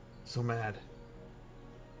 So mad.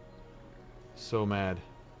 So mad.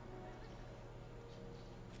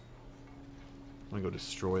 I'm gonna go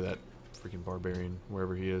destroy that freaking barbarian,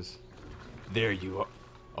 wherever he is. There you are.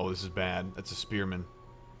 Oh, this is bad. That's a spearman.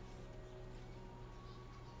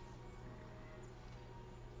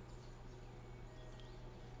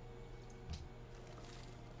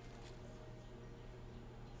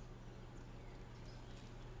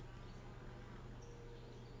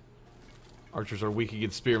 Archers are weak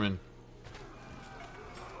against spearmen.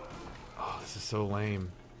 Oh, this is so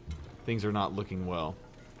lame. Things are not looking well.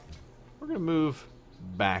 We're gonna move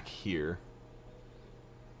back here.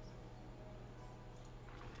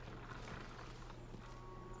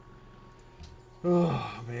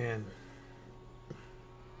 Oh, man.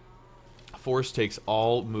 Force takes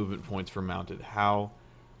all movement points for mounted. How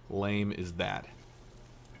lame is that?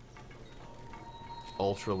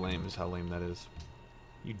 Ultra lame is how lame that is.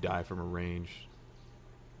 You die from a range.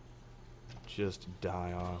 Just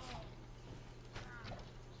die off.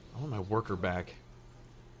 I want my worker back.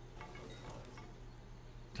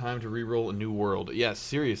 Time to re-roll a new world. Yeah,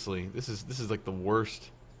 seriously. This is like the worst.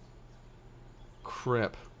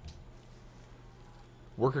 Crap.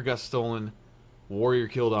 Worker got stolen. Warrior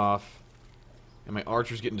killed off. And my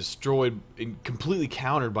archer's getting destroyed and completely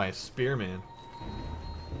countered by a spearman.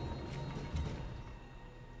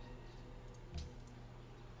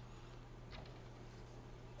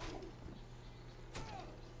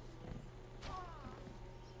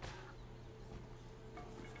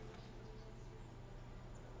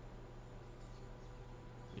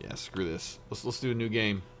 Yeah, screw this. Let's do a new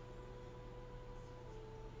game.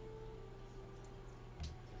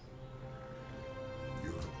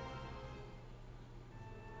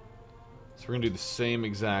 So we're gonna do the same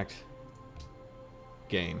exact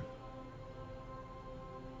game.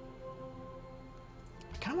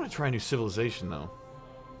 I kinda wanna try a new civilization though.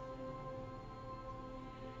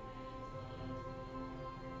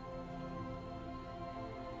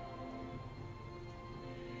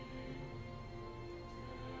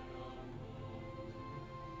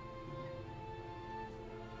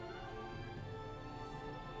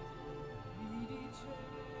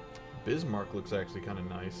 Bismarck looks actually kind of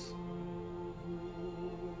nice.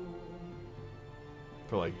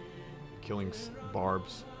 For like killing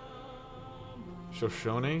barbs.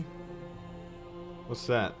 Shoshone? What's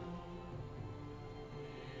that?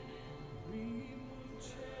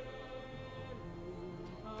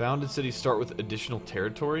 Founded cities start with additional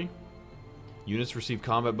territory. Units receive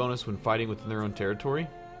combat bonus when fighting within their own territory.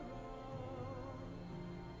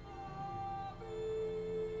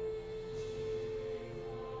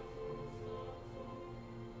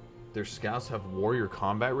 Their scouts have warrior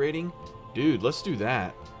combat rating? Dude, let's do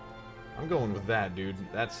that. I'm going with that, dude.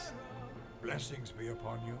 That's... Blessings be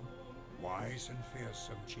upon you, wise and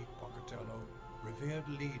fearsome Chief Pocatello, revered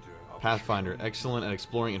leader of Pathfinder, excellent at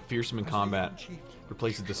exploring and fearsome in combat.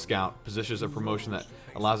 Replaces the scout. Positions a promotion that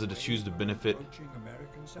allows it to choose to benefit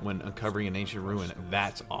when uncovering an ancient ruin.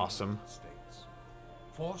 That's awesome.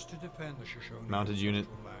 Forced to defend the Shoshone Mounted unit.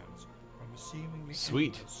 from a seemingly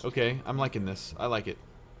Sweet. endless Okay, I'm liking this. I like it.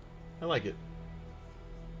 I like it.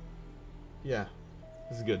 Yeah.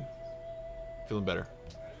 This is good. Feeling better.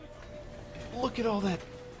 Look at all that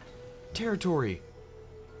territory.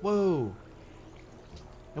 Whoa.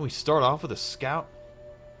 And we start off with a scout.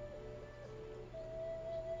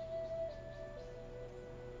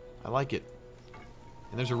 I like it.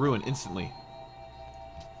 And there's a ruin instantly.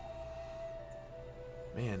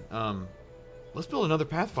 Man, let's build another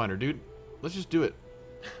Pathfinder, dude. Let's just do it.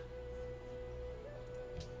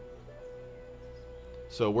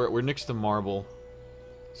 So we're next to marble,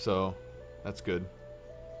 so that's good.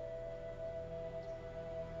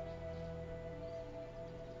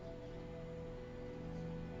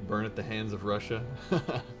 Burn at the hands of Russia.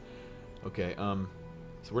 Okay, so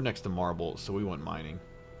we're next to marble, so we want mining.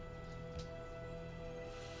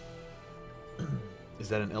 Is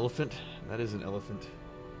that an elephant? That is an elephant.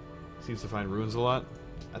 Seems to find ruins a lot.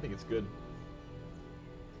 I think it's good.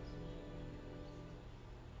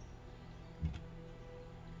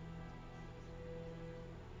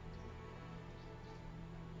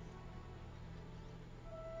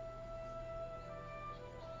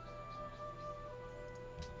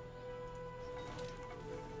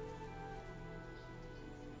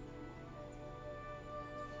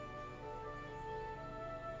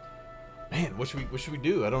 Man, what should we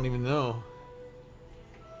do? I don't even know.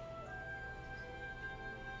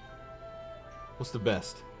 What's the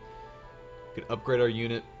best? We could upgrade our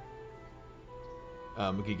unit.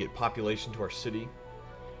 We could get population to our city.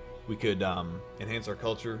 We could enhance our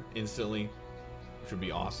culture instantly, which would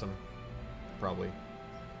be awesome, probably.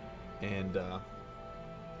 And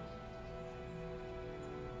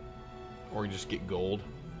or just get gold.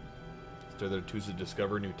 So there are tools to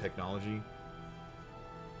discover new technology.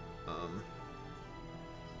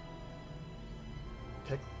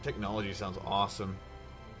 Technology sounds awesome,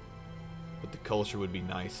 but the culture would be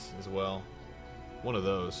nice as well. One of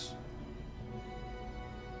those.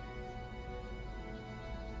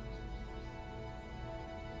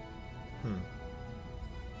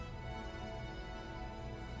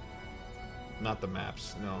 Not the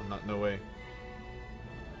maps. No way.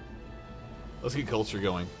 Let's get culture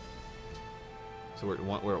going. So we're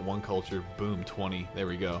at one culture. Boom, 20. There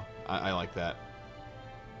we go. I like that.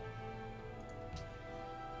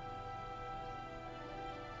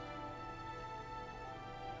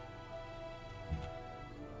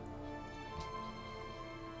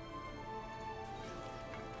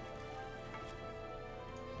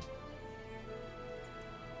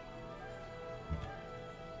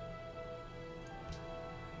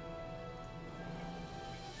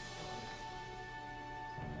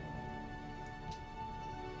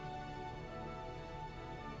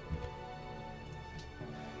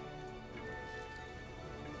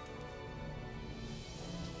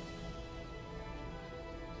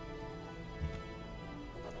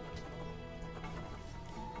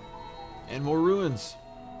 And more ruins.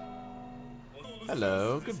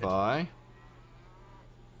 Hello, goodbye.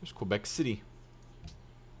 There's Quebec City.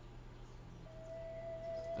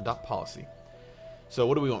 Adopt policy. So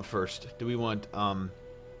what do we want first? Do we want a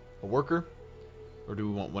worker? Or do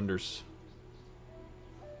we want wonders?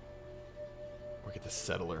 Or get the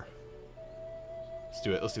settler? Let's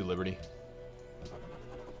do it. Let's do Liberty.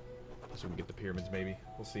 So we can get the pyramids maybe.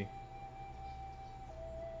 We'll see.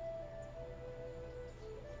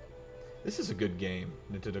 This is a good game,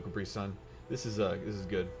 Nintendo Capri Sun. This is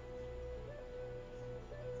good.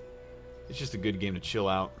 It's just a good game to chill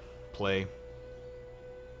out, play.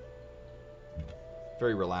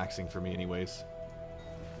 Very relaxing for me anyways.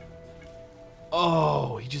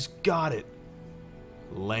 Oh, he just got it.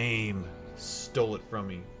 Lame. Stole it from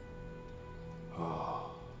me.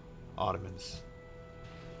 Oh, Ottomans.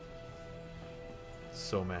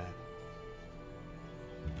 So mad.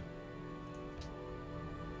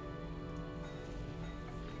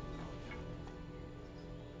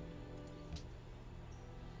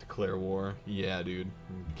 Declare war. Yeah, dude.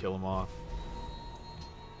 Kill him off.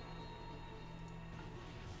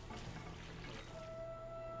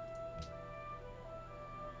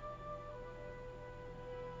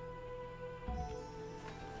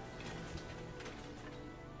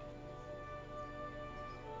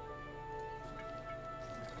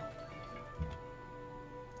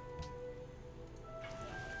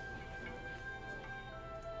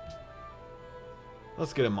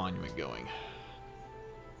 Let's get a monument going.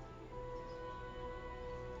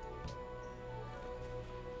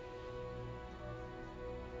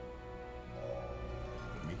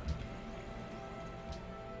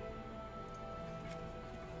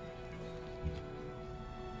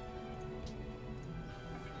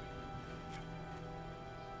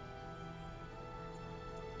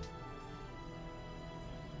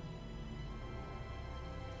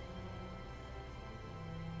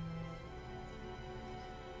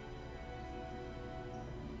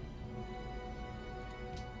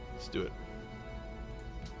 Let's do it.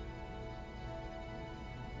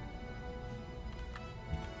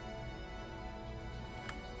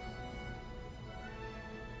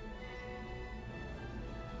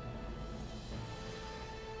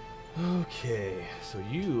 Okay, so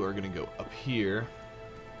you are gonna go up here.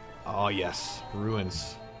 Oh yes,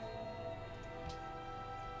 ruins.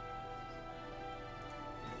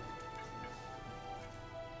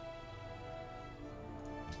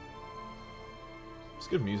 It's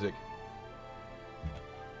good music.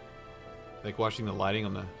 Like watching the lighting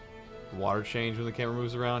on the water change when the camera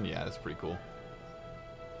moves around. Yeah, that's pretty cool.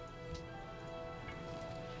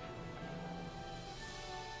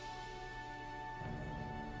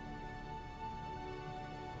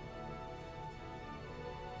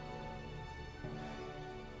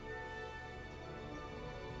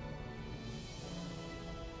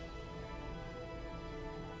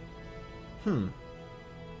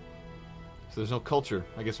 So there's no culture.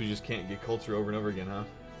 I guess we just can't get culture over and over again, huh?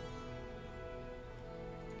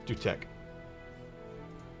 Do tech.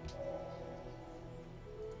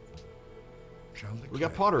 We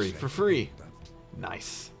got pottery for free.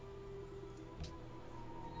 Nice.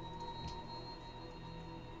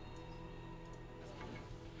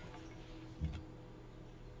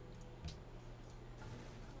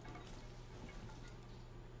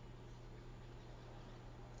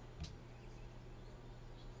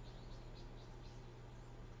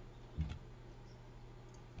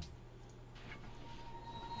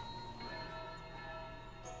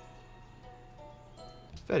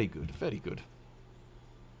 Very good, very good.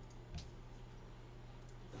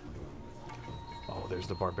 Oh, there's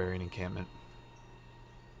the barbarian encampment.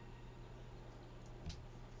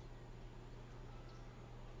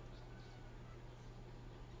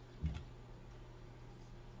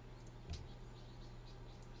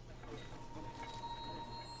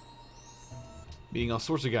 Meeting all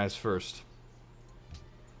sorts of guys first.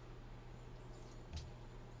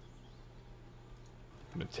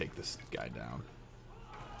 I'm gonna take this guy down.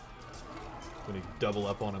 I'm gonna double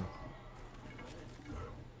up on him.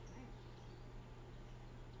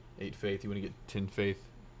 8 faith, you wanna get 10 faith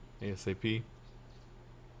ASAP?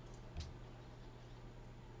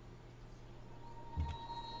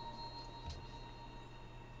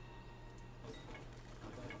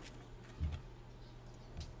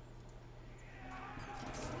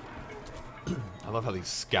 I love how these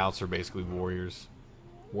scouts are basically warriors.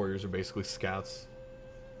 Warriors are basically scouts.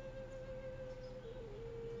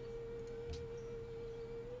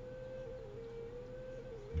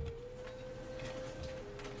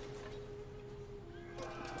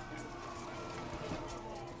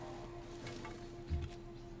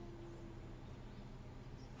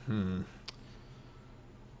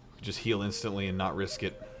 Just heal instantly and not risk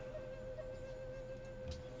it.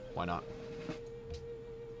 Why not?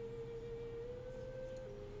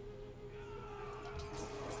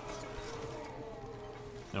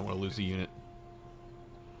 I don't want to lose a unit.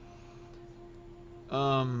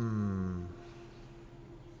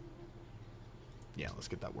 Yeah, let's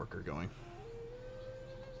get that worker going.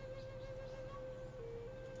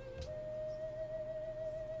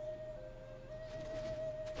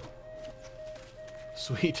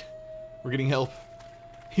 Sweet. We're getting help.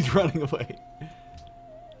 He's running away.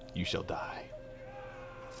 You shall die.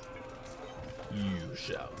 You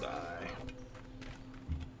shall die.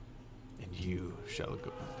 And you shall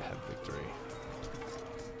go have victory.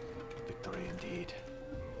 Victory indeed.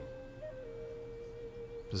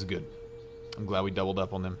 This is good. I'm glad we doubled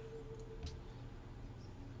up on them.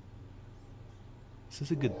 This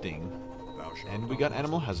is a good thing. And we got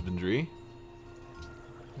animal husbandry,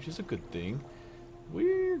 which is a good thing.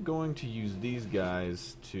 We're going to use these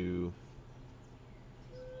guys to...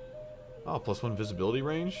 Oh, +1 visibility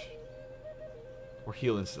range? Or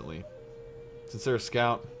heal instantly. Since they're a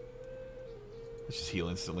scout, let's just heal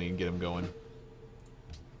instantly and get them going.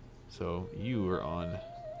 So, you are on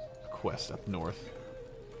a quest up north.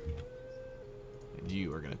 And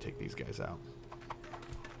you are going to take these guys out.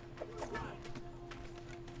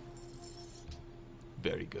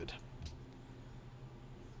 Very good.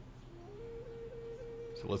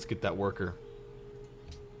 So let's get that worker.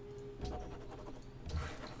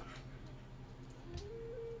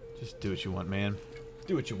 Just do what you want, man.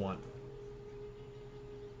 Do what you want.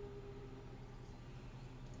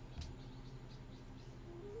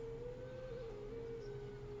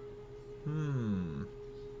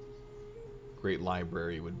 Great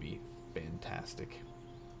library would be fantastic.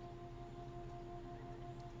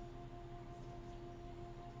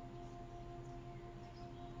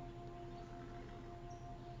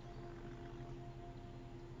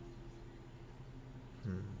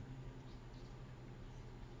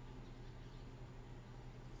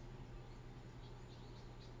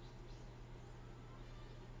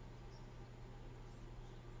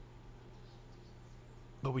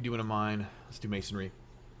 But we do want to mine. Let's do masonry.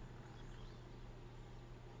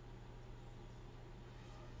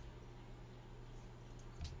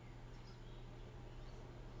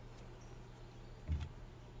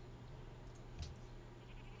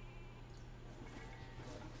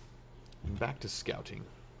 back to scouting.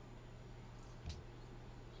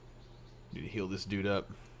 Need to heal this dude up.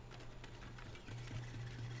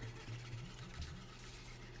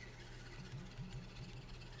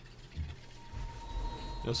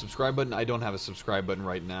 No subscribe button? I don't have a subscribe button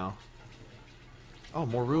right now. Oh,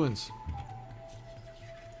 more ruins.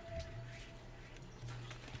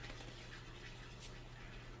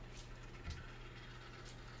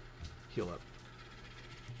 Heal up.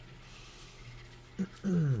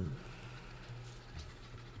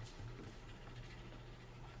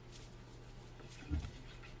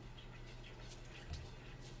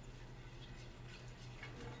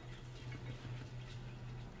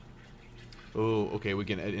 Oh, okay, we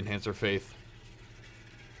can enhance our faith.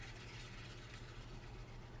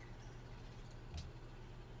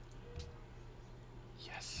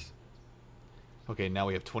 Yes. Okay, now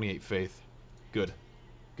we have 28 faith. Good.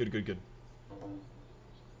 Good, good, good.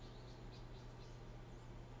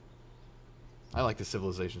 I like the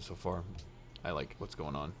civilization so far. I like what's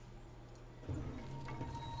going on.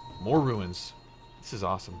 More ruins. This is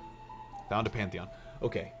awesome. Found a pantheon.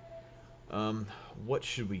 Okay. What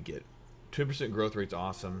should we get? 2% growth rate's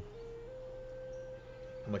awesome.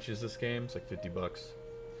 How much is this game? It's like 50 bucks.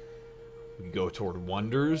 We could go toward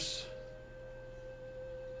wonders.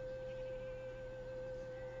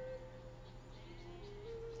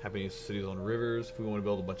 Happening cities on rivers. If we want to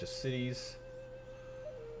build a bunch of cities.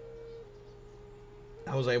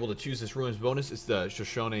 How was I able to choose this ruins bonus? It's the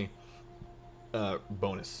Shoshone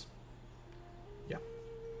bonus. Yeah.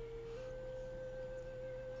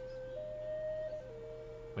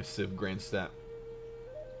 My Civ grand stat.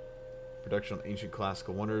 Production on ancient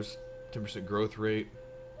classical wonders. 10% growth rate.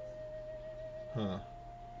 Huh.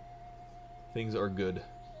 Things are good.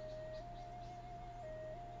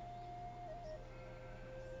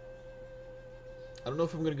 I don't know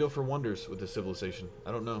if I'm going to go for wonders with this civilization.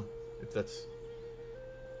 I don't know if that's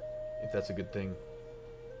a good thing.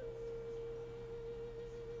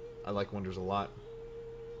 I like wonders a lot.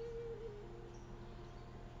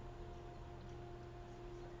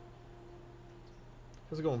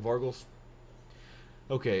 How's it going, Vargles?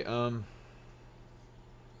 Okay,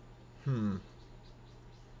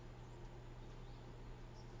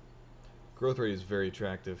 Growth rate is very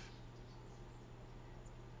attractive.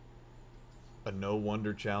 A no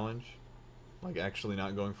wonder challenge? Like actually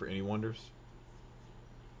not going for any wonders?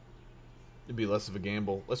 It'd be less of a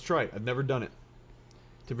gamble. Let's try it. I've never done it.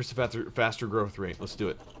 10% faster growth rate. Let's do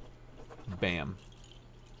it. Bam.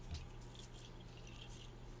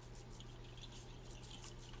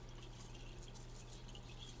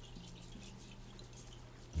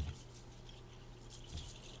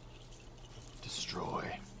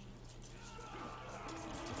 Destroy.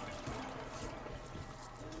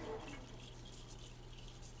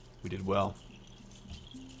 We did well.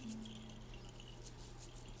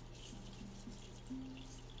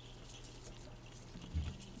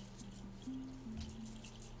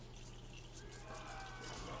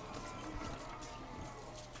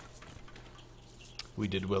 We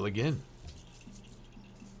did well again.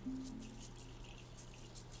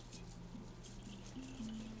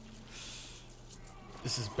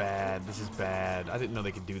 This is bad. This is bad. I didn't know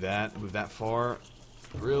they could do that. Move that far.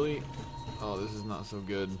 Really? Oh, this is not so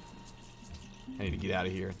good. I need to get out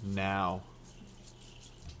of here now.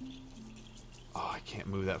 Oh, I can't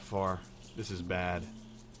move that far. This is bad.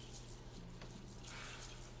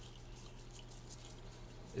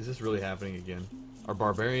 Is this really happening again? Are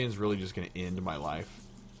barbarians really just going to end my life?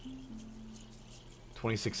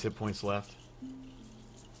 26 hit points left.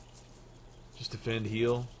 Just defend,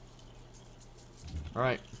 heal.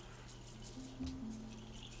 Alright.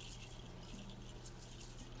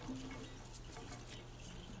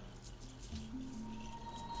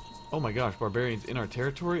 Oh my gosh, barbarians in our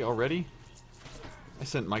territory already? I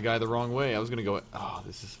sent my guy the wrong way. I was going to go... Oh,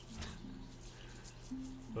 this is...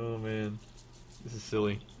 Oh man. This is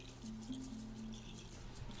silly.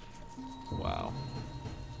 Wow.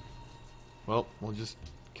 Well, we'll just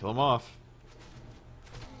kill him off.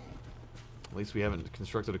 At least we haven't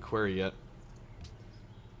constructed a quarry yet.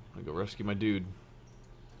 I'm gonna go rescue my dude.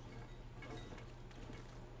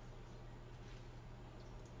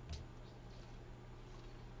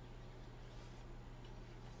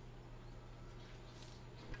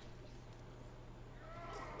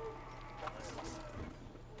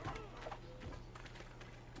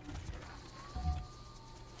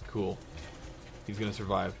 Cool. He's gonna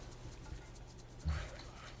survive.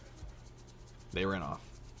 They ran off.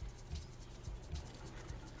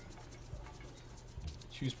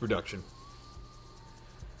 Choose production.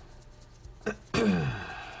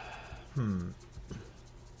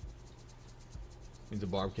 Means a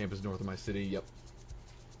barb camp is north of my city. Yep.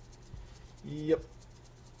 Yep.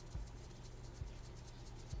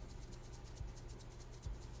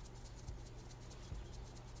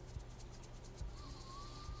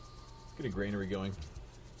 Get a granary going.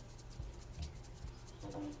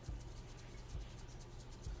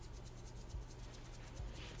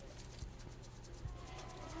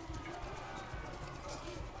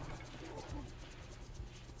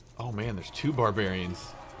 Oh man, there's 2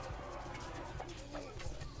 barbarians.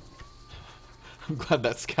 I'm glad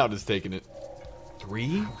that scout has taken it.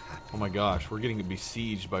 3? Oh my gosh, we're getting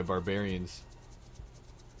besieged by barbarians.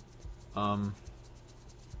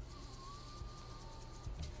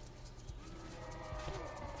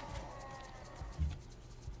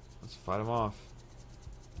 Let's fight them off.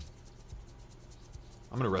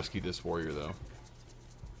 I'm gonna rescue this warrior though.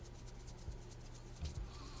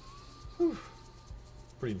 Whew.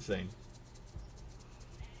 Pretty insane.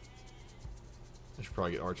 I should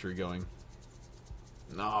probably get archery going.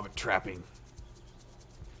 No, but trapping.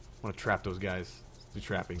 I want to trap those guys. Do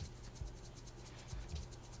trapping.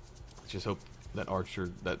 Let's just hope that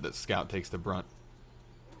archer, that scout takes the brunt.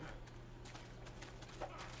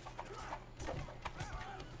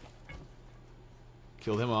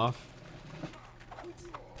 Killed him off. Whew,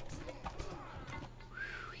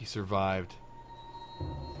 he survived.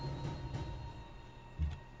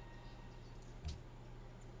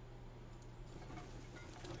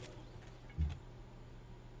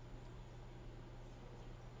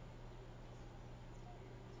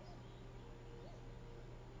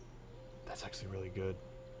 That's actually really good.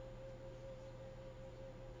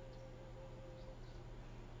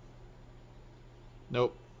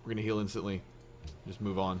 Nope. We're gonna heal instantly. Just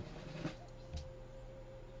move on.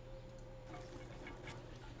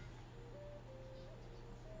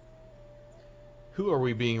 Who are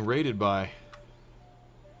we being raided by?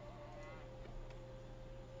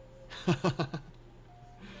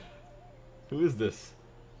 Who is this?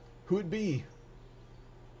 Who would be?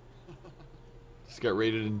 Just got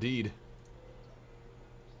raided indeed.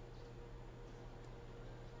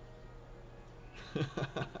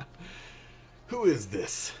 Who is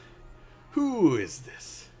this? Who is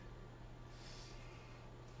this?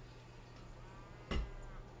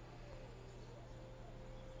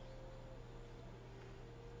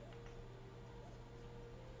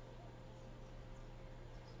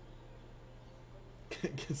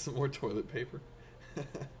 Get some more toilet paper.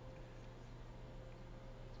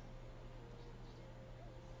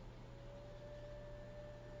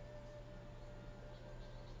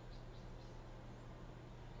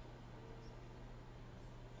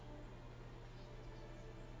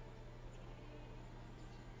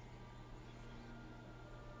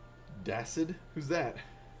 Dacid? Who's that?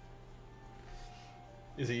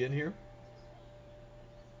 Is he in here?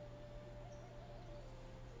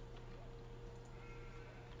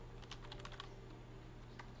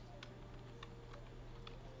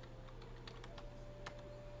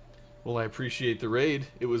 Well, I appreciate the raid.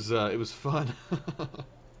 It was fun.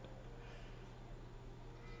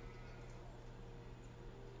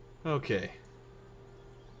 Okay.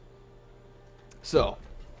 So.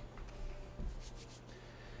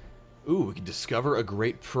 Ooh, we can discover a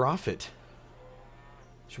great prophet.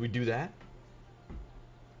 Should we do that?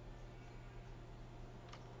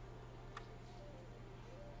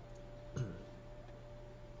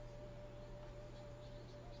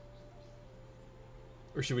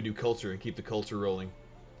 Or should we do culture and keep the culture rolling?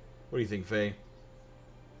 What do you think, Faye?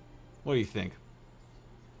 What do you think?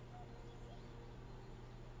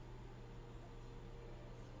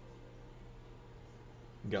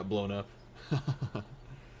 Got blown up.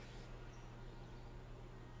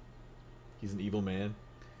 He's an evil man.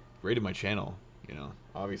 Raided my channel, you know.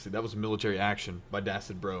 Obviously, that was military action by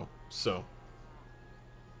Dacid Bro. So.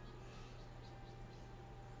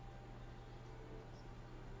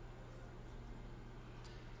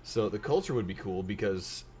 So the culture would be cool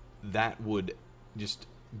because that would just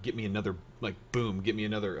get me another, like, boom, get me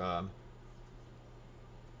another,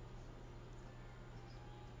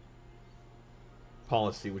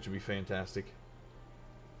 policy, which would be fantastic.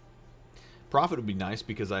 Prophet would be nice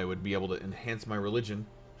because I would be able to enhance my religion.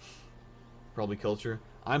 Probably culture.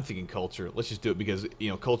 I'm thinking culture. Let's just do it because, you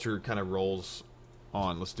know, culture kind of rolls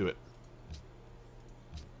on. Let's do it.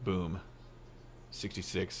 Boom.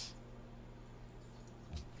 66.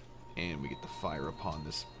 And we get the fire upon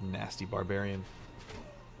this nasty barbarian.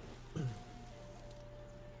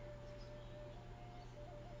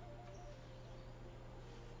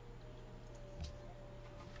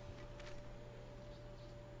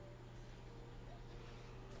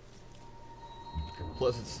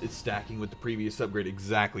 Plus, it's stacking with the previous upgrade.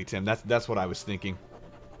 Exactly, Tim. That's what I was thinking.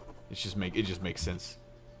 It just makes sense.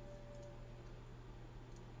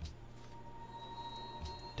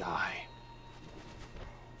 Die.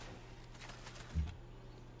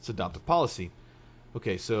 It's adoptive policy.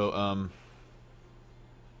 Okay, so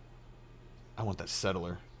I want that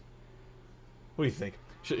settler. What do you think?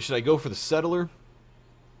 Should I go for the settler?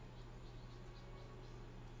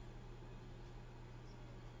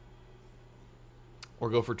 Or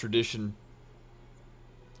go for tradition?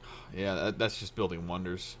 Yeah, that's just building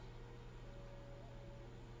wonders.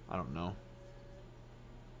 I don't know.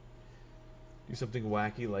 Do something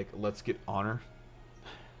wacky like let's get honor.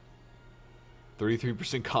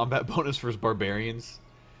 33% combat bonus for his barbarians.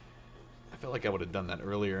 I felt like I would have done that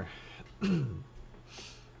earlier.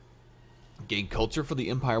 Gain culture for the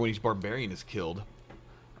Empire when each barbarian is killed.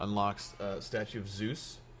 Unlocks Statue of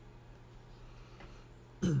Zeus.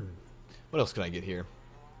 What else can I get here?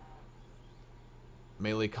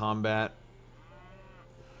 Melee combat.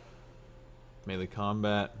 Melee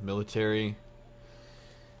combat. Military.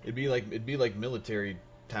 It'd be like military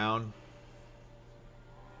town.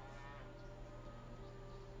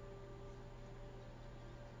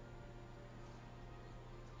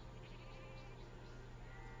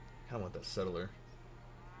 I want that settler.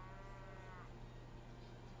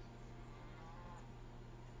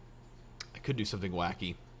 I could do something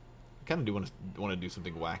wacky. I kind of do want to do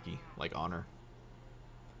something wacky, like honor,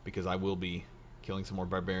 because I will be killing some more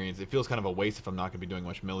barbarians. It feels kind of a waste if I'm not going to be doing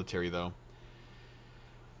much military, though.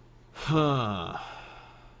 Huh.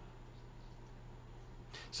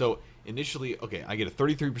 So initially, okay, I get a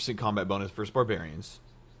 33% combat bonus versus barbarians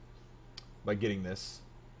by getting this.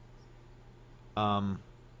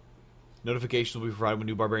 Notification will be provided when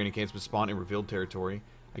new barbarian encampments spawn in revealed territory.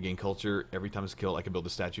 I gain culture every time it's killed. I can build a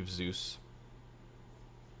statue of Zeus.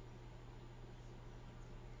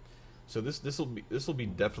 So this will be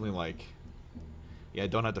definitely like, yeah, I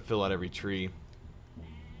don't have to fill out every tree.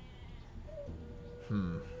 I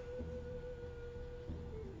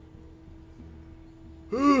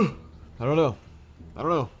don't know. I don't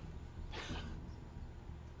know.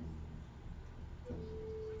 I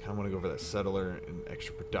kind of want to go for that settler and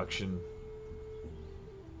extra production.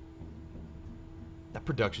 That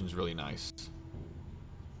production is really nice.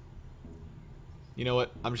 You know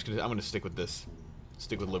what? I'm gonna stick with this.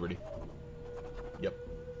 Stick with Liberty. Yep.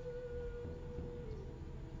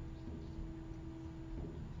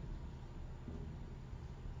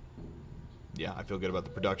 Yeah, I feel good about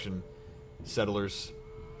the production. Settlers.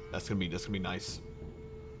 That's gonna be nice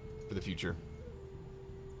for the future.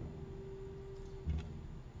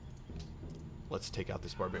 Let's take out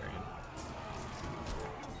this barbarian.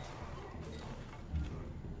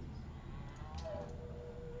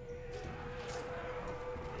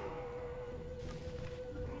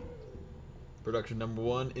 Production number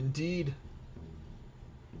 1, indeed.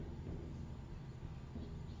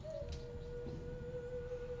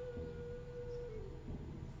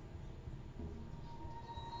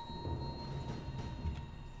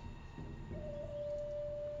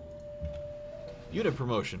 Unit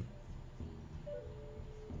promotion.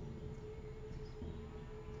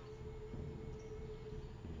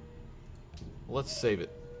 Let's save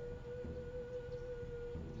it.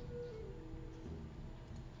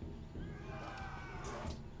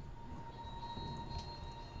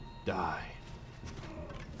 Die.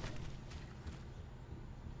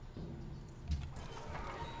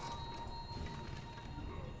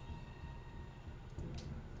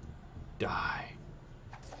 Die.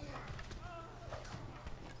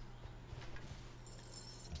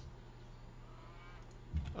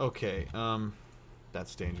 Okay,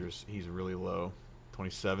 that's dangerous. He's really low.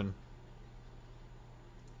 27.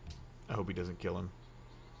 I hope he doesn't kill him.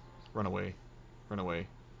 Run away. Run away.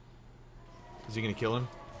 Is he gonna kill him?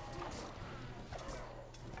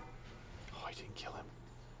 Oh, he didn't kill him.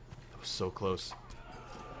 That was so close.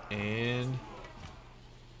 And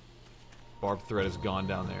barbed thread has gone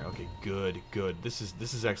down there. Okay, good, good. This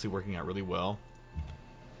is actually working out really well.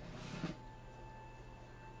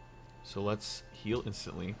 So let's heal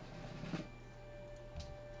instantly.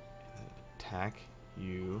 Attack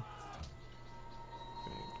you.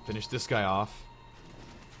 Okay, finish this guy off.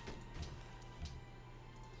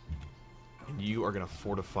 And you are going to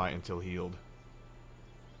fortify until healed.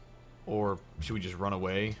 Or should we just run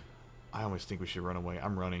away? I always think we should run away.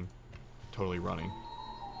 I'm running. Totally running.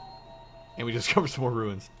 And we just cover some more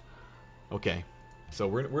ruins. Okay. So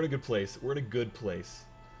we're in a good place. We're in a good place.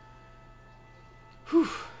 Whew.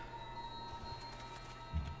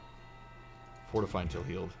 Fortify until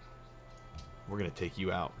healed. We're going to take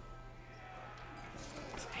you out.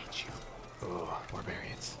 I hate you. Oh,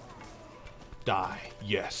 barbarians. Die.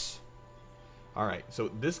 Yes. Alright, so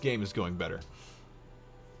this game is going better.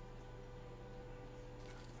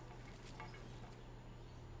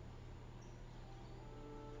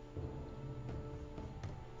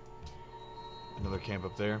 Another camp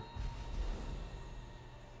up there.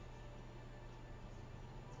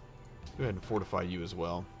 Go ahead and fortify you as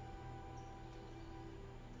well.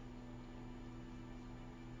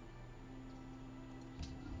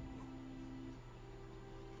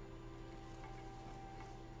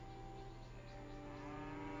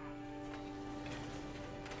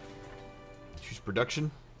 Choose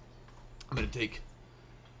production. I'm going to take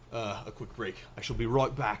a quick break. I shall be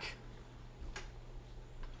right back.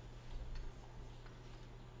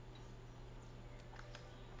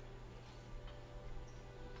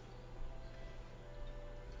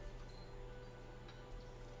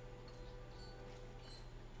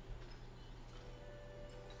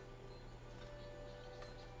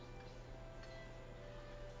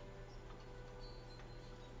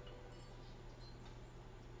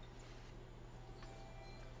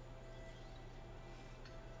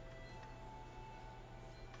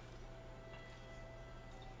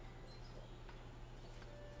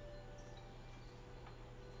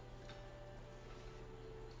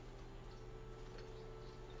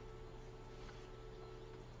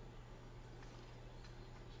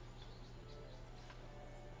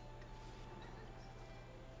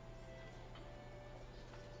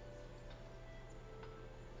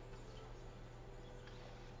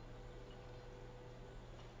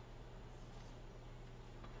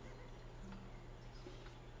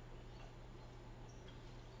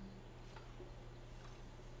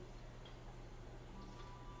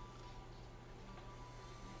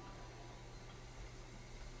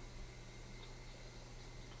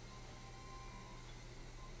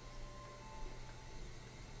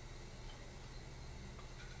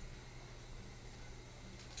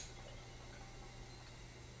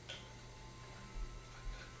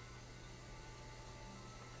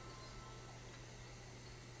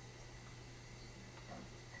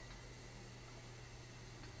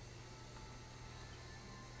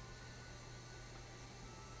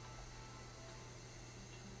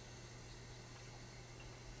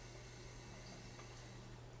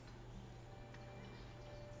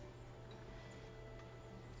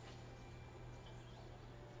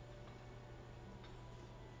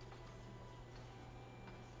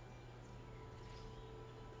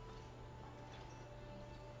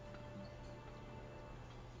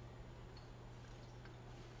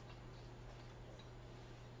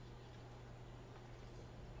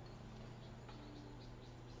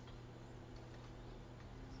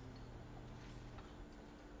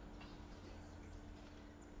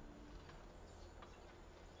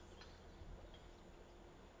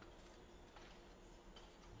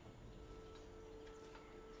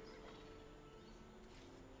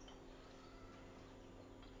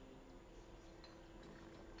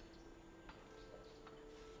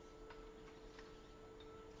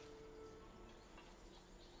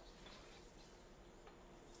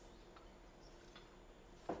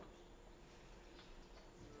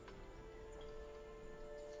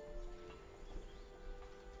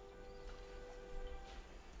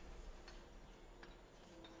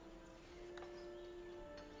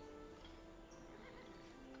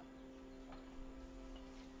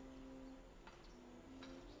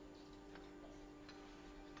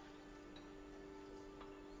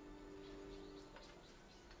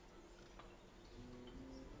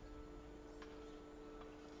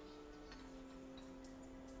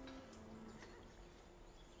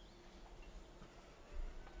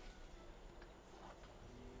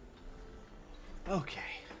 Okay.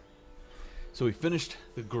 So we finished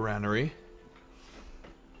the granary.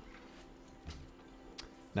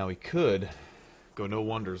 Now we could go no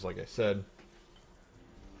wonders, like I said.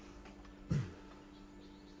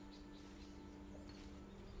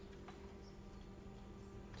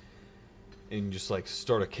 And just like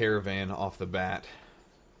start a caravan off the bat.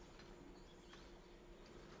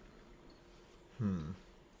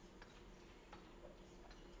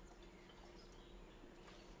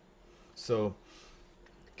 So,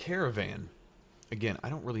 caravan. Again, I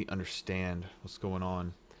don't really understand what's going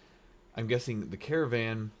on. I'm guessing the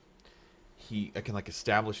caravan, I can like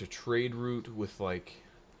establish a trade route with like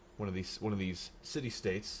one of these city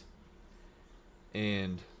states,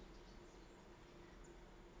 and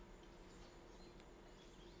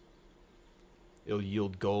it'll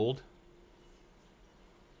yield gold.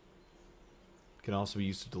 Can also be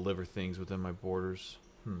used to deliver things within my borders.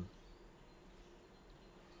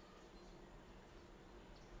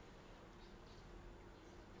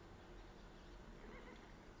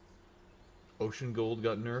 Ocean Gold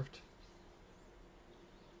got nerfed.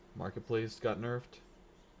 Marketplace got nerfed.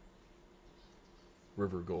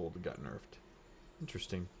 River Gold got nerfed.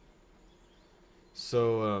 Interesting.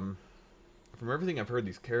 So, from everything I've heard,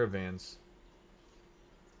 these caravans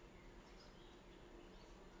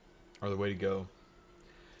are the way to go.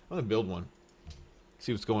 I'm gonna build one.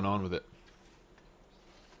 See what's going on with it.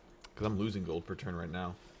 Because I'm losing gold per turn right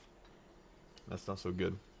now. That's not so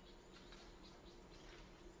good.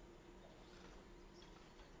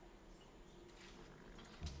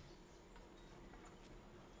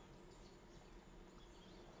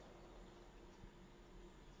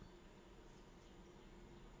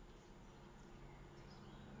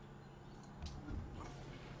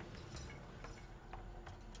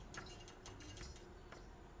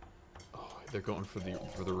 They're going for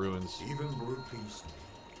the ruins. Even brute beast.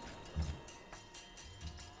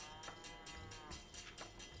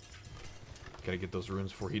 Gotta get those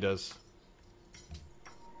ruins before he does.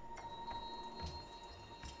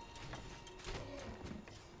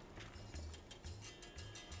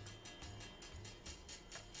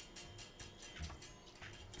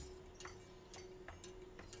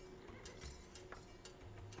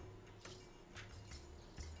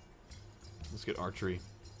 Let's get archery.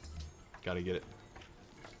 Gotta get it.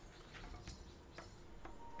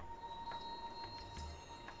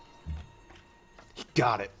 He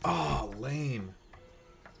got it. Oh, lame.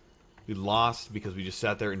 We lost because we just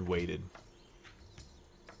sat there and waited.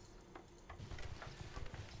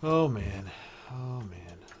 Oh, man. Oh,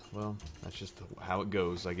 man. Well, that's just how it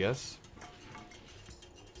goes, I guess.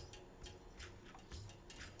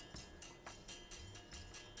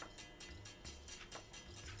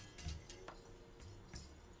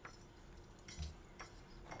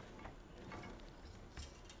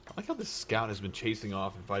 I like how this scout has been chasing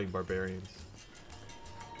off and fighting barbarians.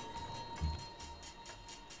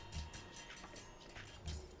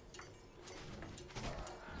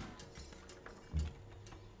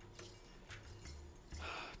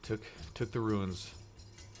 Took the ruins.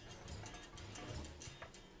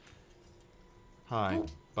 Hi. Oh.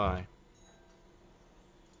 Bye.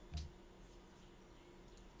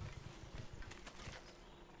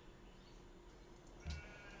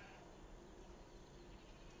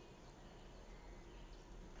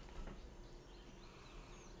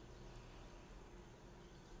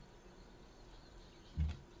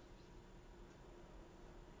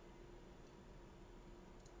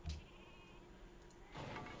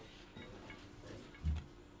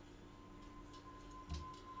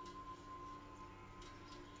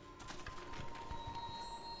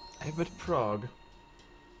 Hey, but Prague.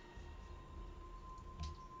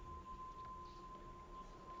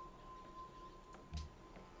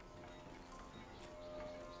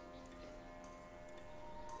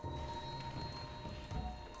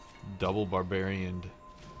 Double barbarian.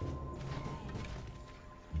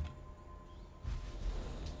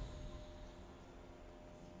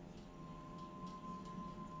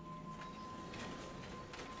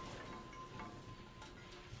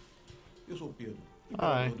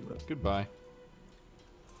 Hi. Goodbye.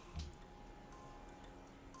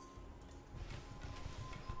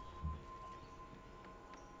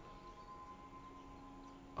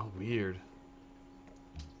 Oh, weird.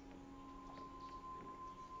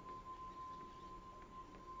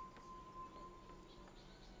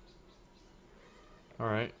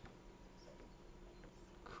 Alright.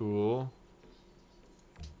 Cool.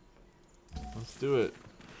 Let's do it.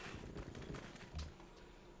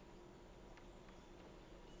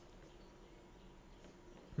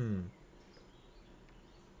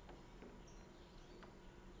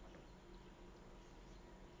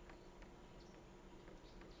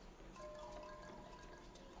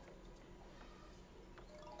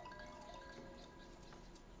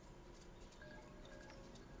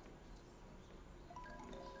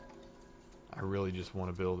 I really just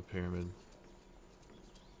want to build a pyramid.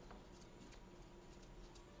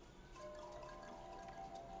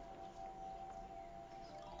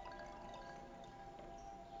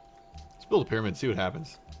 Let's build a pyramid, see what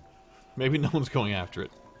happens. Maybe no one's going after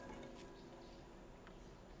it.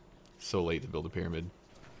 So late to build a pyramid.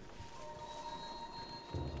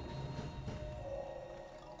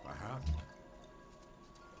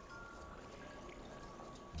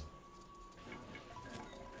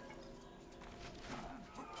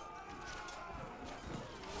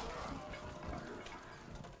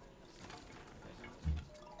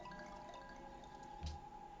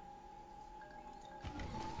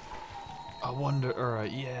 A wonder, or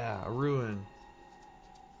yeah, a ruin.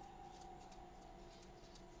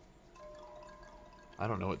 I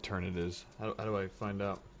don't know what turn it is. How do I find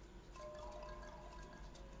out?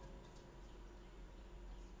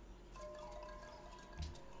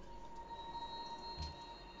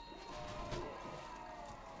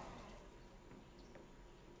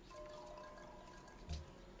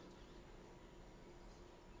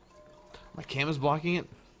 cam is blocking it?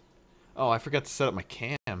 Oh, I forgot to set up my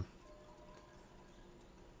cam.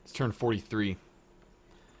 It's turned 43.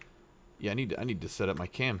 Yeah, I need to set up my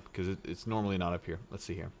cam because it's normally not up here. Let's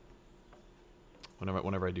see here.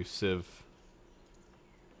 Whenever I do Civ,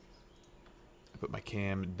 I put my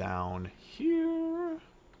cam down here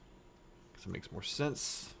because it makes more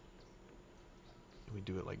sense. And we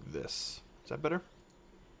do it like this. Is that better?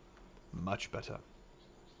 Much better.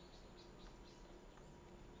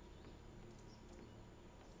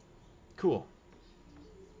 Cool.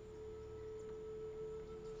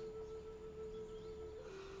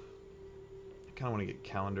 I kind of want to get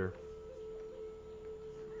calendar.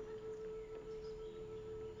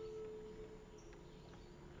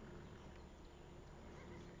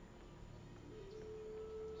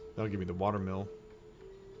 That'll give me the watermill.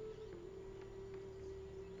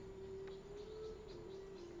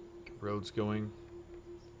 Get roads going.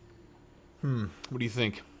 What do you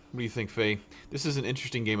think? What do you think, Faye? This is an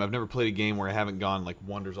interesting game. I've never played a game where I haven't gone like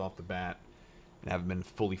wonders off the bat and haven't been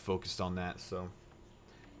fully focused on that, so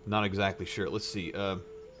not exactly sure. Let's see.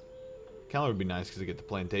 Calendar would be nice because I get the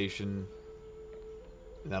plantation,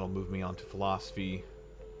 and that'll move me on to philosophy.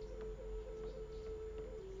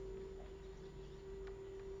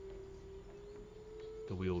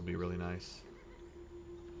 The wheel would be really nice.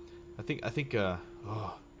 I think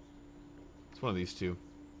oh, it's one of these two.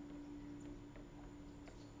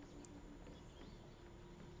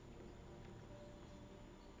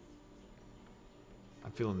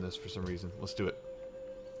 I'm feeling this for some reason. Let's do it.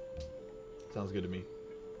 Sounds good to me.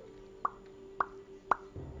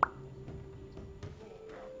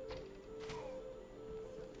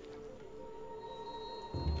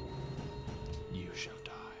 You shall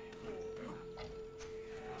die.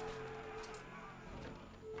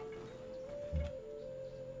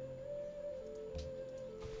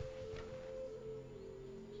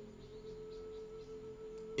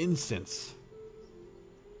 Incense.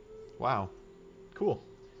 Wow. Cool.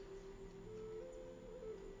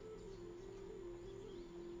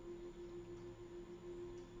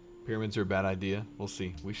 Pyramids are a bad idea. We'll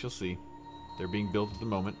see. We shall see. They're being built at the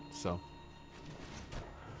moment, so.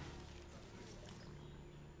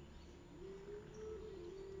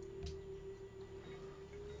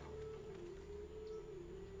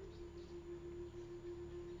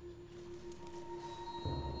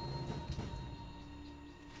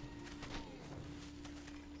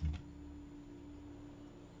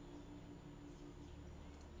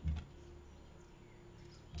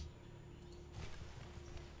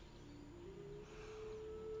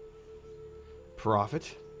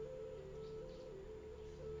 Profit.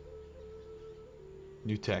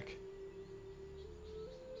 New tech.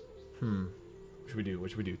 What should we do? What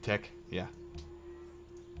should we do? Tech? Yeah.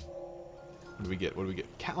 What do we get? What do we get?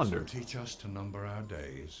 Calendar. So teach us to number our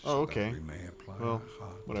days. Oh, okay. So that we may apply Well, our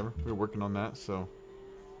heart. whatever. We're working on that, so.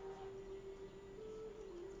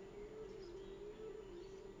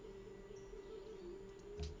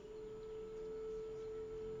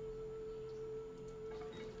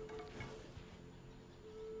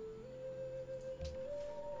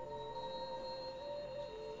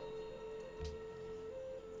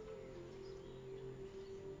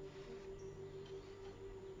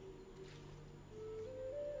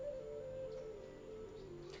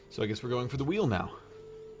 So I guess we're going for the wheel now.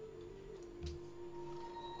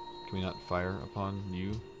 Can we not fire upon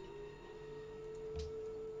you?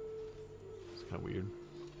 It's kind of weird.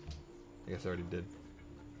 I guess I already did.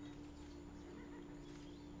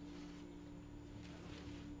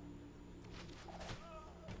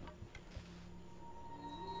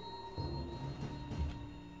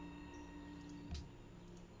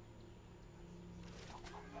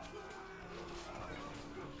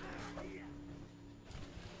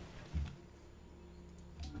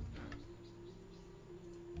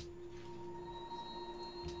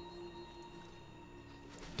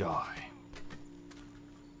 Die.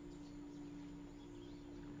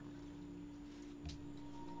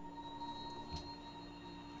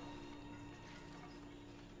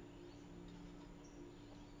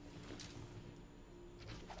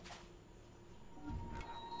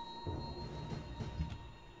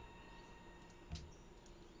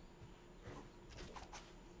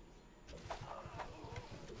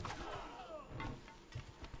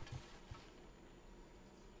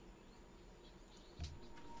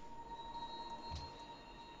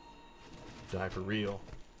 Die for real.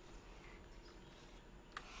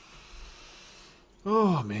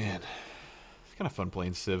 Oh man, it's kind of fun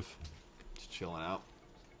playing Civ. Just chilling out.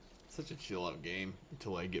 Such a chill out game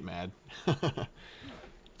until I get mad.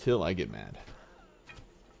 Till I get mad.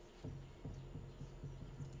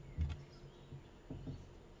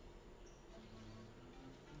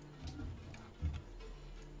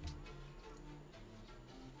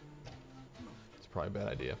 probably a bad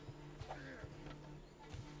idea.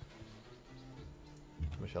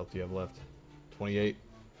 How much health do you have left? 28.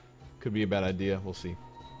 Could be a bad idea. We'll see.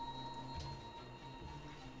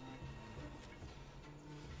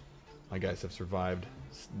 My guys have survived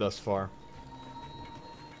thus far.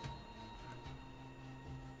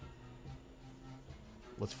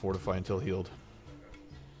 Let's fortify until healed.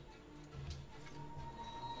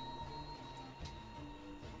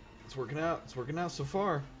 It's working out. It's working out so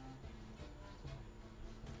far.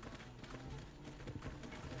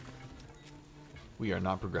 We are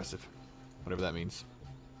not progressive. Whatever that means.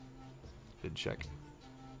 Didn't check.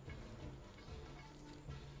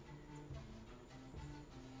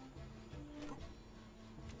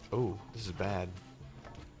 Oh, this is bad.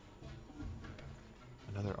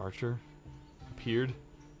 Another archer appeared.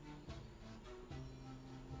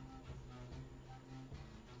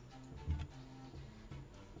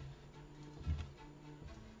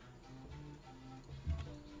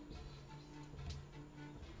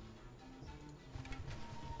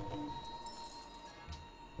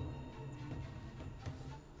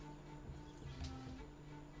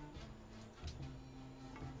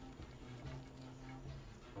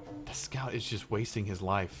 The scout is just wasting his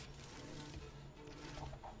life.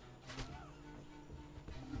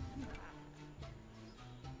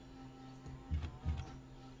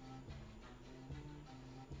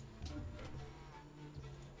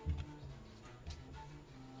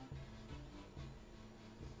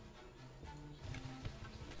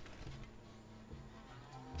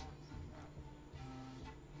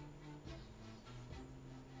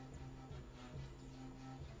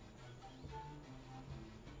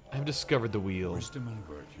 I've discovered the wheel. Wisdom and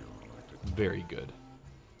virtue are like the Very good.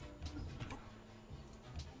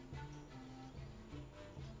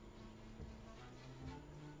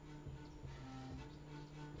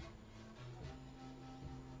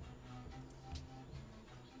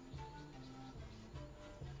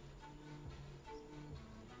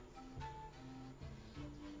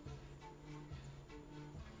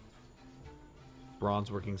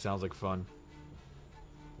 Bronze working sounds like fun.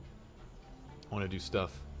 I want to do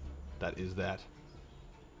stuff. That is that.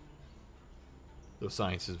 Though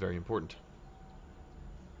science is very important.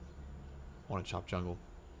 I want to chop jungle.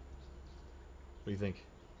 What do you think?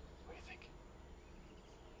 What do you think?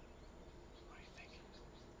 What do you think?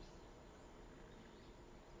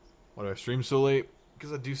 Why do I stream so late?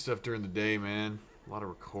 Because I do stuff during the day, man. A lot of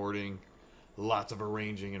recording. Lots of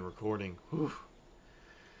arranging and recording. Whew.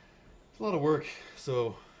 It's a lot of work.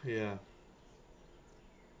 So, yeah.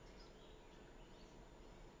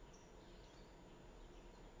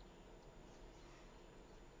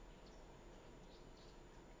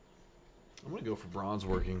 I'm gonna go for bronze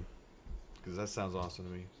working because that sounds awesome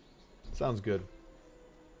to me. Sounds good.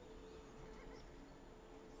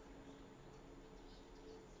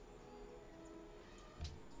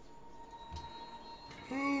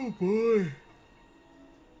 Oh boy!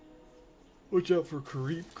 Watch out for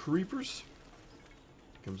creepers.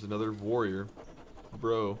 Here comes another warrior,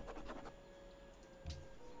 bro.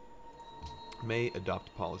 May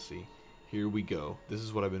adopt policy. Here we go. This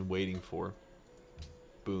is what I've been waiting for.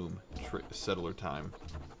 Boom. Settler time.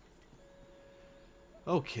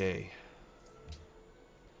 Okay.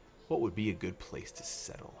 What would be a good place to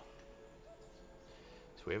settle?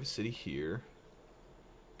 So we have a city here.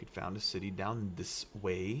 Could found a city down this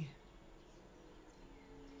way.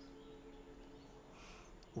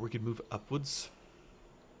 Or we could move upwards.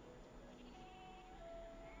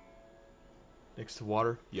 Next to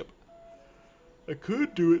water? Yep. I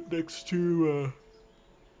could do it next to,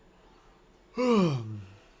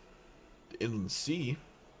 the inland sea.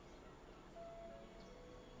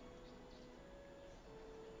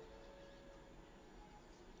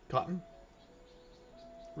 Cotton?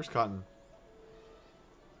 Where's Cotton?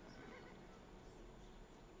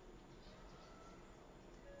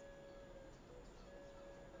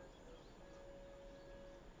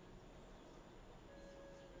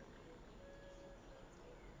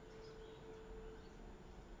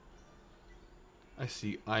 I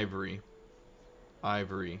see ivory,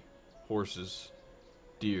 horses,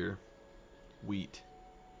 deer, wheat,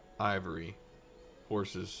 ivory,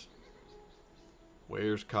 horses.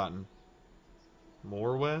 Where's Cotton?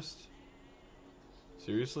 More west?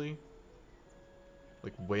 Seriously?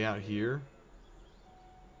 Like way out here?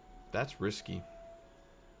 That's risky.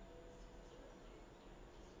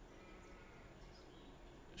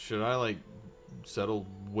 Should I like settle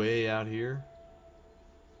way out here?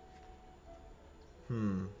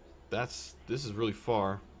 This is really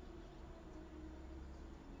far.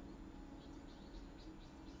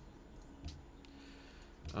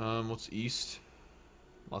 What's east?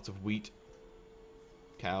 Lots of wheat.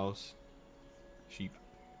 cows, sheep.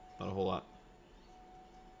 Not a whole lot.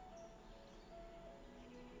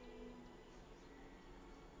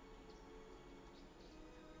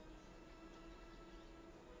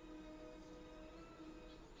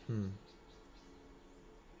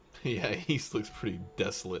 Yeah, East looks pretty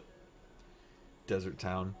desolate. Desert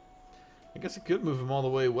town. I guess I could move him all the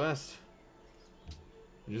way west.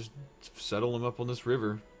 And just settle him up on this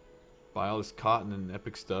river. Buy all this cotton and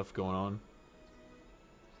epic stuff going on.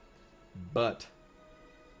 But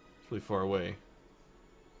it's really far away.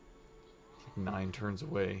 It's like 9 turns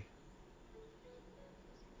away.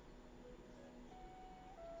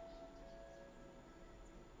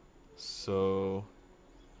 So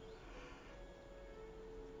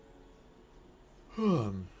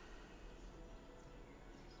I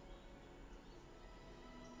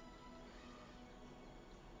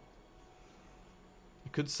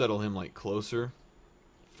could settle him like closer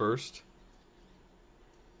first.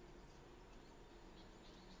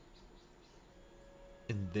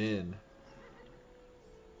 And then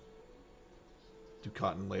do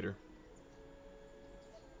cotton later.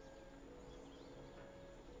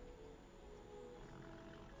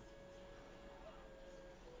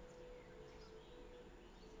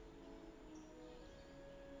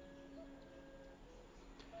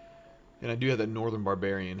 And I do have that northern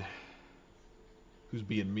barbarian who's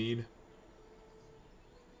being mean.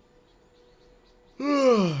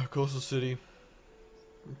 Coastal city.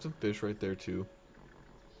 Some fish right there too.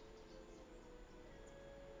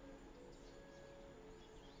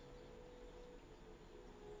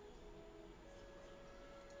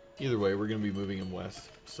 Either way, we're going to be moving him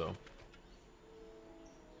west, so.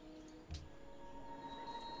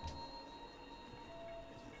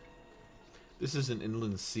 This is an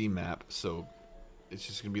inland sea map, so it's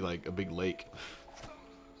just going to be like a big lake.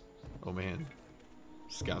 Oh man.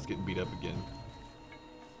 Scout's getting beat up again.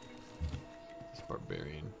 This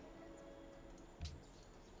barbarian.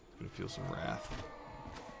 Gonna feel some wrath.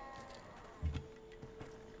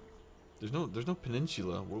 There's no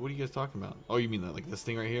peninsula. What are you guys talking about? Oh, you mean that like this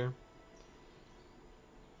thing right here?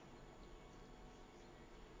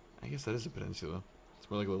 I guess that is a peninsula.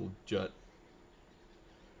 It's more like a little jut.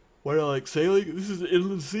 Why do I like sailing? This is an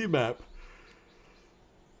inland sea map.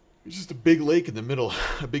 It's just a big lake in the middle,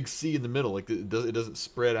 a big sea in the middle. Like it doesn't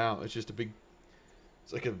spread out. It's just a big.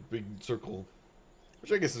 It's like a big circle,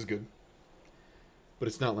 which I guess is good. But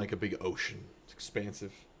it's not like a big ocean. It's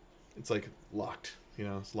expansive. It's like locked. You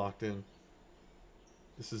know, it's locked in.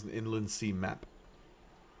 This is an inland sea map.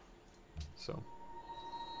 So,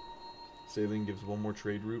 sailing gives one more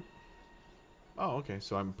trade route. Oh, okay.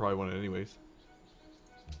 So I'm probably want it anyways.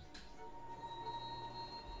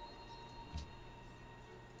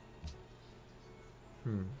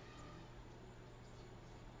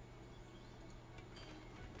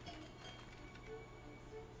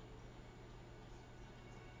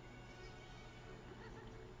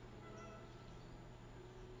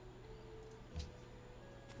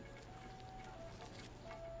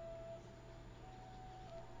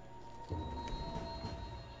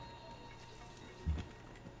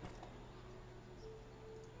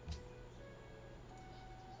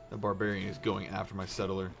 The barbarian is going after my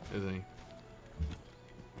settler, isn't he?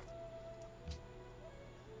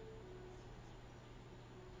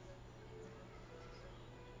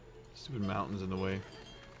 Stupid mountains in the way.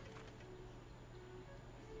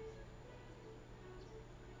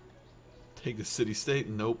 Take the city-state?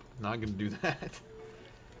 Nope, not gonna do that.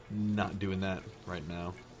 Not doing that right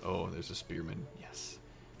now. Oh, there's a spearman. Yes.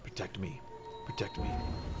 Protect me. Protect me.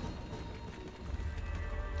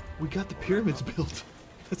 We got the pyramids built.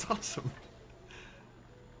 That's awesome.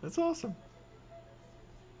 That's awesome.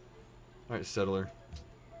 Alright, settler.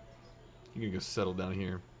 You're gonna go settle down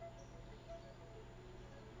here.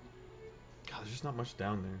 God, there's just not much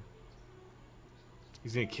down there.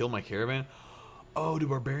 He's gonna kill my caravan? Oh, do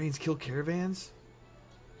barbarians kill caravans?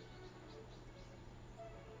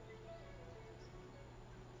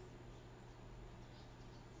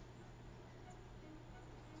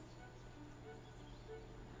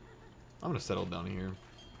 I'm gonna settle down here.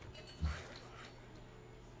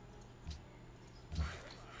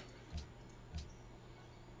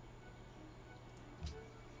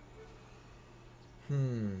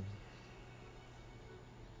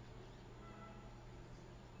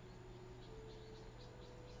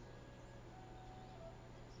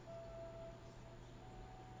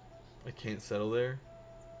 I can't settle there.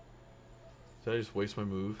 Did I just waste my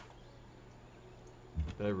move?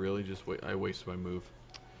 Did I really just wait? I wasted my move.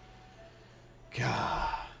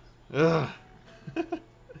 God. Ugh.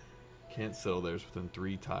 Can't settle there. It's within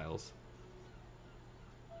 3 tiles.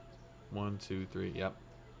 1, 2, 3. Yep.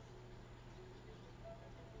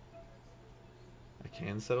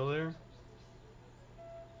 can settle there?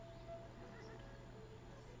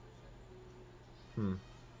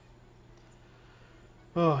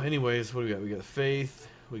 Oh, anyways, what do we got? We got Faith.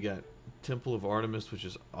 We got Temple of Artemis, which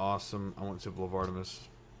is awesome. I want Temple of Artemis.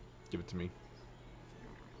 Give it to me.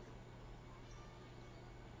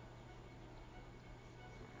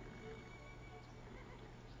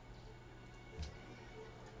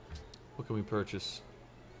 What can we purchase?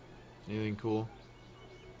 Anything cool?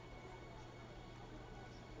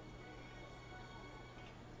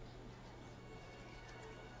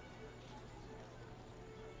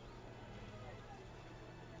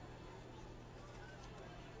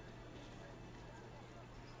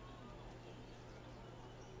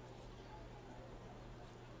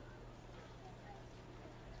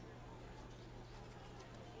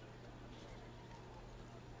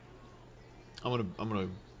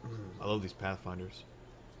 I love these Pathfinders.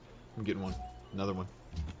 I'm getting one. Another one.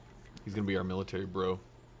 He's gonna be our military bro.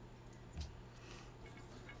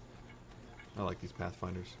 I like these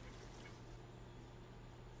Pathfinders.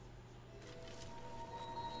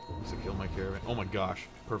 Does it kill my caravan? Oh my gosh.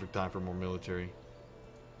 Perfect time for more military.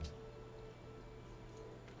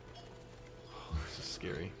 Oh, this is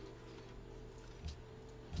scary.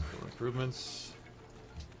 Build improvements.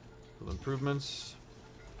 Build improvements.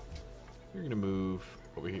 You're gonna move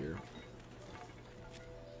over here.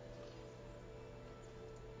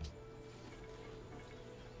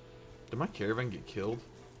 Did my caravan get killed?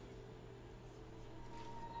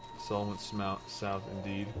 Saul went south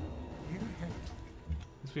indeed.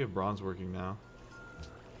 At least we have bronze working now.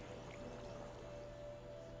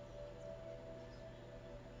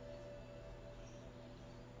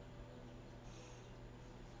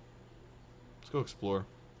 Let's go explore.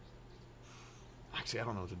 Actually, I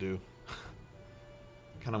don't know what to do.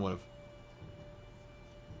 Kind of want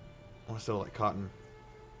to sell like cotton.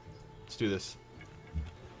 Let's do this.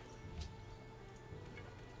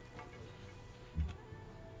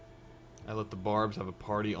 I let the Barbs have a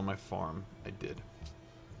party on my farm. I did.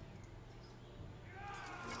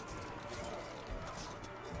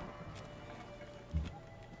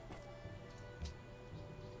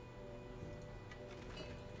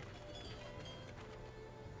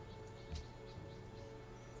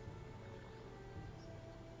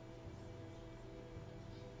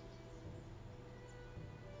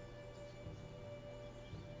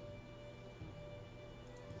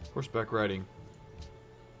 Horseback riding.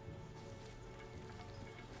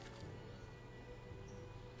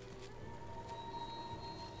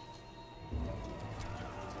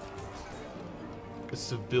 A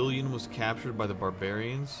civilian was captured by the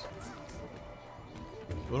barbarians.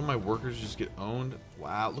 One of my workers just get owned.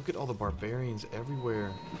 Wow, look at all the barbarians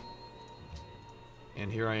everywhere.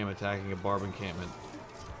 And here I am attacking a barb encampment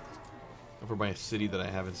over by a city that I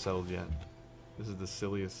haven't settled yet. This is the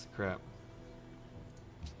silliest crap.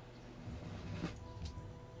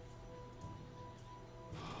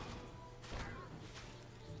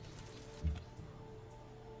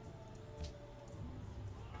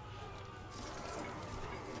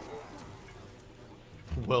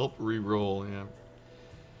 Welp re-roll, yeah.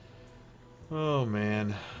 Oh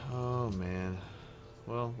man. Oh man.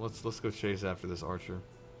 Well, let's go chase after this archer.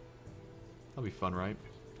 That'll be fun, right?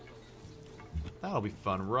 That'll be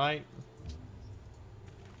fun, right?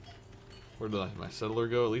 Where did my settler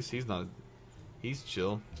go? At least he's not... He's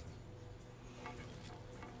chill.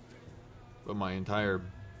 But my entire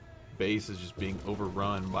base is just being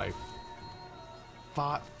overrun by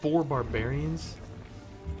 4 barbarians.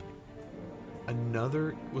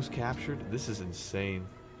 Another was captured? This is insane.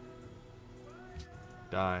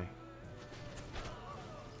 Die.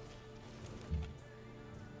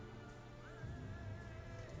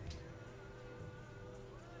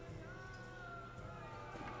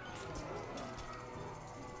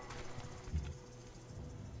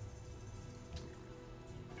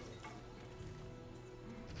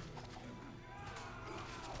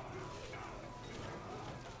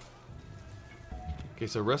 Okay,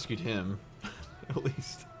 so rescued him. At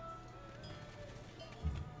least.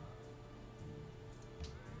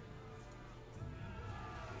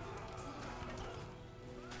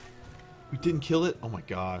 We didn't kill it? Oh my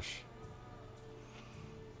gosh.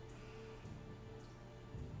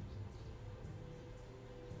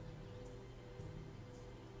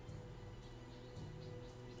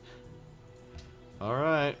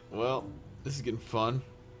 Alright, well, this is getting fun.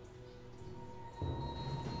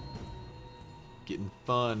 Getting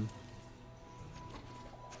fun.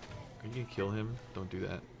 Are you gonna kill him? Don't do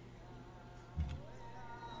that.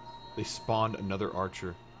 They spawned another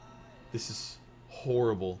archer. This is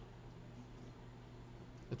horrible.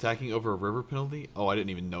 Attacking over a river penalty? Oh, I didn't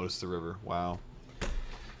even notice the river. Wow.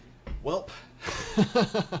 Well,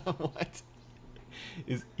 what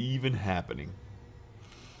is even happening?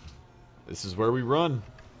 This is where we run.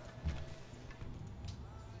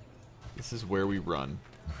 This is where we run.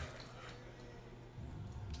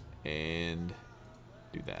 And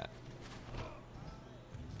do that.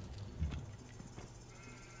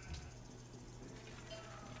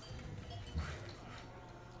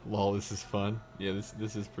 Lol, this is fun. Yeah,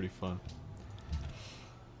 this is pretty fun.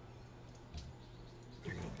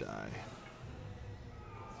 You're gonna die.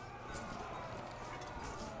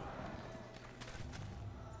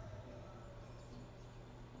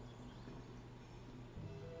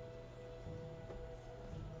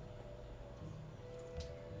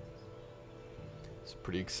 It's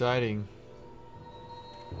pretty exciting.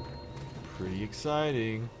 Pretty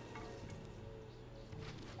exciting.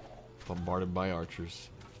 Bombarded by archers.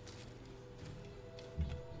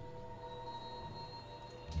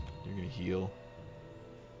 You're gonna heal.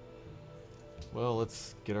 Well,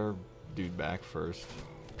 let's get our dude back first.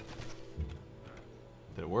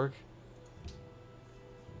 Did it work?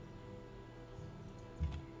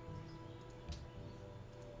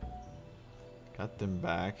 Got them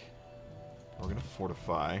back. We're gonna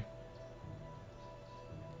fortify.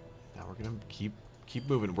 Now we're gonna keep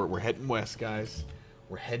moving. We're heading west, guys.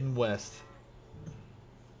 We're heading west.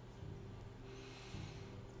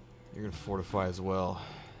 You're gonna fortify as well.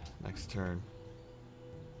 Next turn.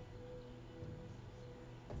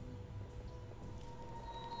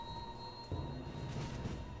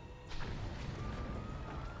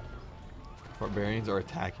 Barbarians are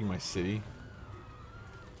attacking my city.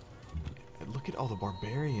 And look at all the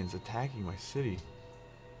barbarians attacking my city.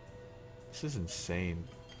 This is insane.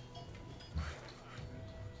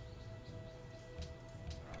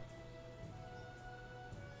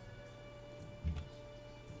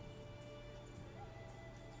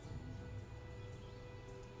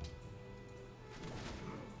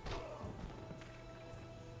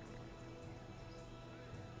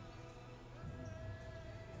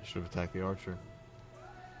 Should have attacked the archer.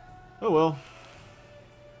 Oh well.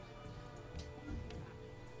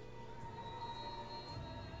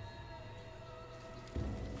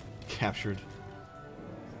 Captured.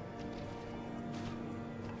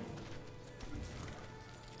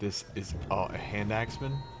 This is a hand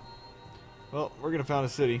axeman. Well, we're gonna found a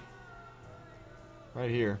city right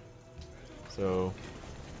here. So,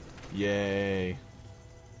 yay.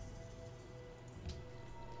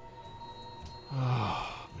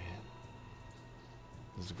 Oh man,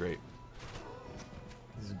 this is great.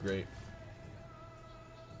 This is great.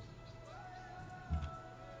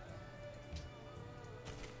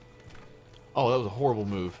 Oh, that was a horrible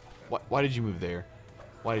move. Why did you move there?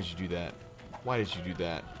 Why did you do that? Why did you do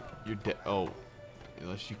that? You're dead. Oh,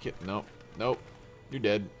 unless you get nope, nope. You're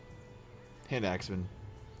dead. Hand axeman,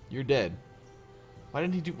 you're dead. Why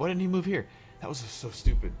didn't he move here? That was so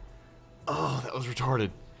stupid. Oh, that was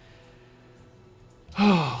retarded.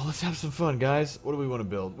 Oh, let's have some fun, guys. What do we want to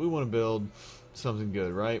build? We want to build something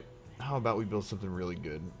good, right? How about we build something really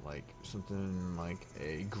good, like something like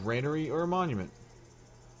a granary or a monument?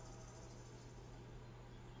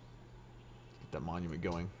 Get that monument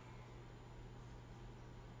going.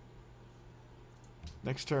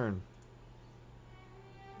 Next turn.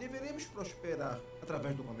 Deveremos prosperar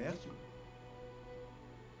através do comércio?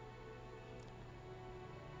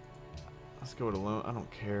 Let's go it alone. I don't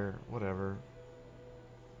care. Whatever.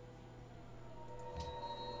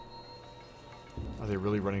 Are they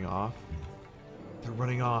really running off? They're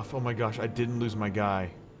running off. Oh my gosh, I didn't lose my guy.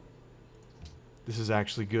 This is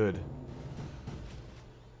actually good.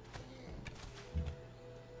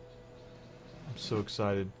 I'm so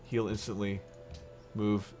excited. Heal instantly.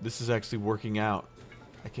 Move. This is actually working out.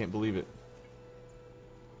 I can't believe it.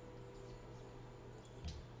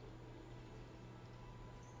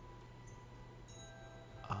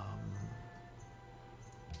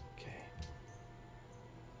 Okay.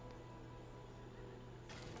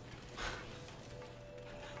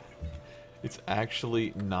 It's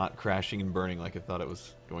actually not crashing and burning like I thought it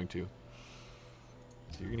was going to.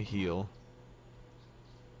 So you're gonna heal.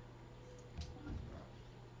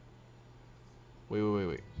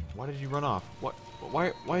 Wait. Why did you run off? What?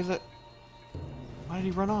 Why is that? Why did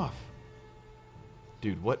he run off?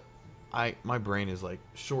 Dude, what? My brain is like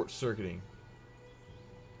short-circuiting.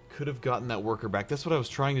 Could have gotten that worker back. That's what I was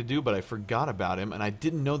trying to do, but I forgot about him, and I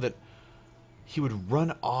didn't know that he would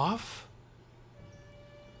run off.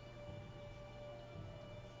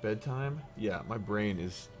 Bedtime? Yeah, my brain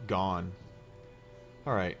is gone.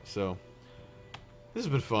 Alright, so this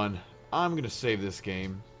has been fun. I'm gonna save this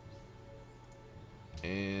game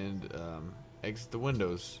and exit the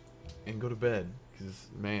windows and go to bed, because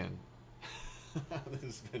man,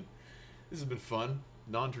 This has been fun.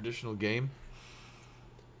 Non-traditional game.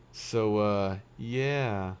 So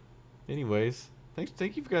yeah. Anyways,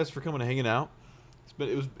 thank you guys for coming and hanging out.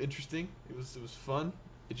 It was interesting. It was fun,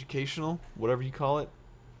 educational, whatever you call it.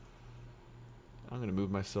 I'm gonna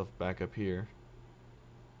move myself back up here.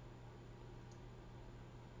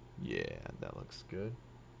 Yeah, that looks good.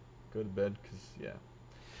 Go to bed, cause yeah.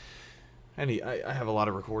 I have a lot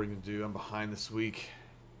of recording to do. I'm behind this week.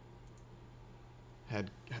 Had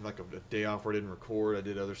like a day off where I didn't record. I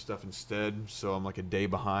did other stuff instead, so I'm like a day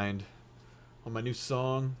behind on my new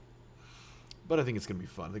song. But I think it's gonna be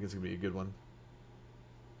fun. I think it's gonna be a good one.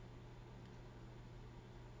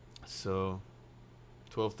 So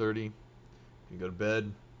 12:30, you go to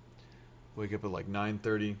bed. Wake up at like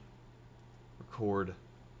 9:30. Record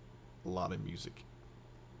a lot of music.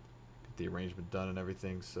 Get the arrangement done and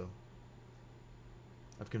everything. So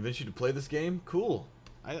I've convinced you to play this game. Cool.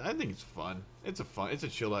 I think it's fun. It's a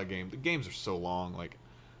chill out game. The games are so long. Like,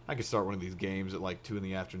 I could start one of these games at like 2 in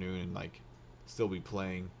the afternoon and like still be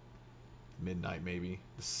playing midnight maybe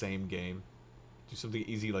the same game. Do something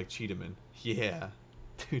easy like Cheetahman. Yeah,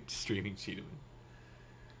 dude, streaming Cheetahman.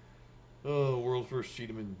 Oh, world first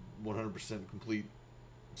Cheetahman 100% complete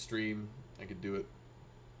stream. I could do it.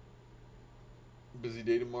 Busy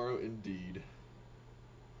day tomorrow, indeed.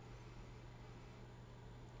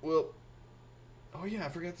 Well. Oh yeah, I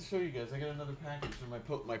forgot to show you guys. I got another package from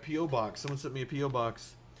my P.O. box. Someone sent me a P.O.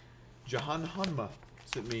 box. Jahan Hanma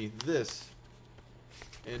sent me this.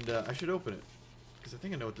 And I should open it. Because I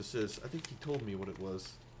think I know what this is. I think he told me what it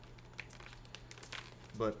was.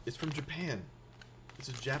 But it's from Japan. It's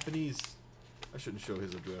a Japanese... I shouldn't show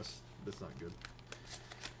his address. That's not good.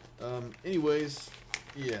 Anyways,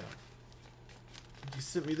 yeah. He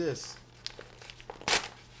sent me this.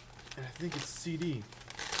 And I think it's CD.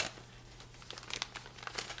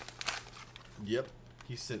 Yep,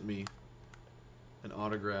 he sent me an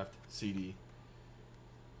autographed CD.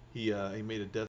 He made a death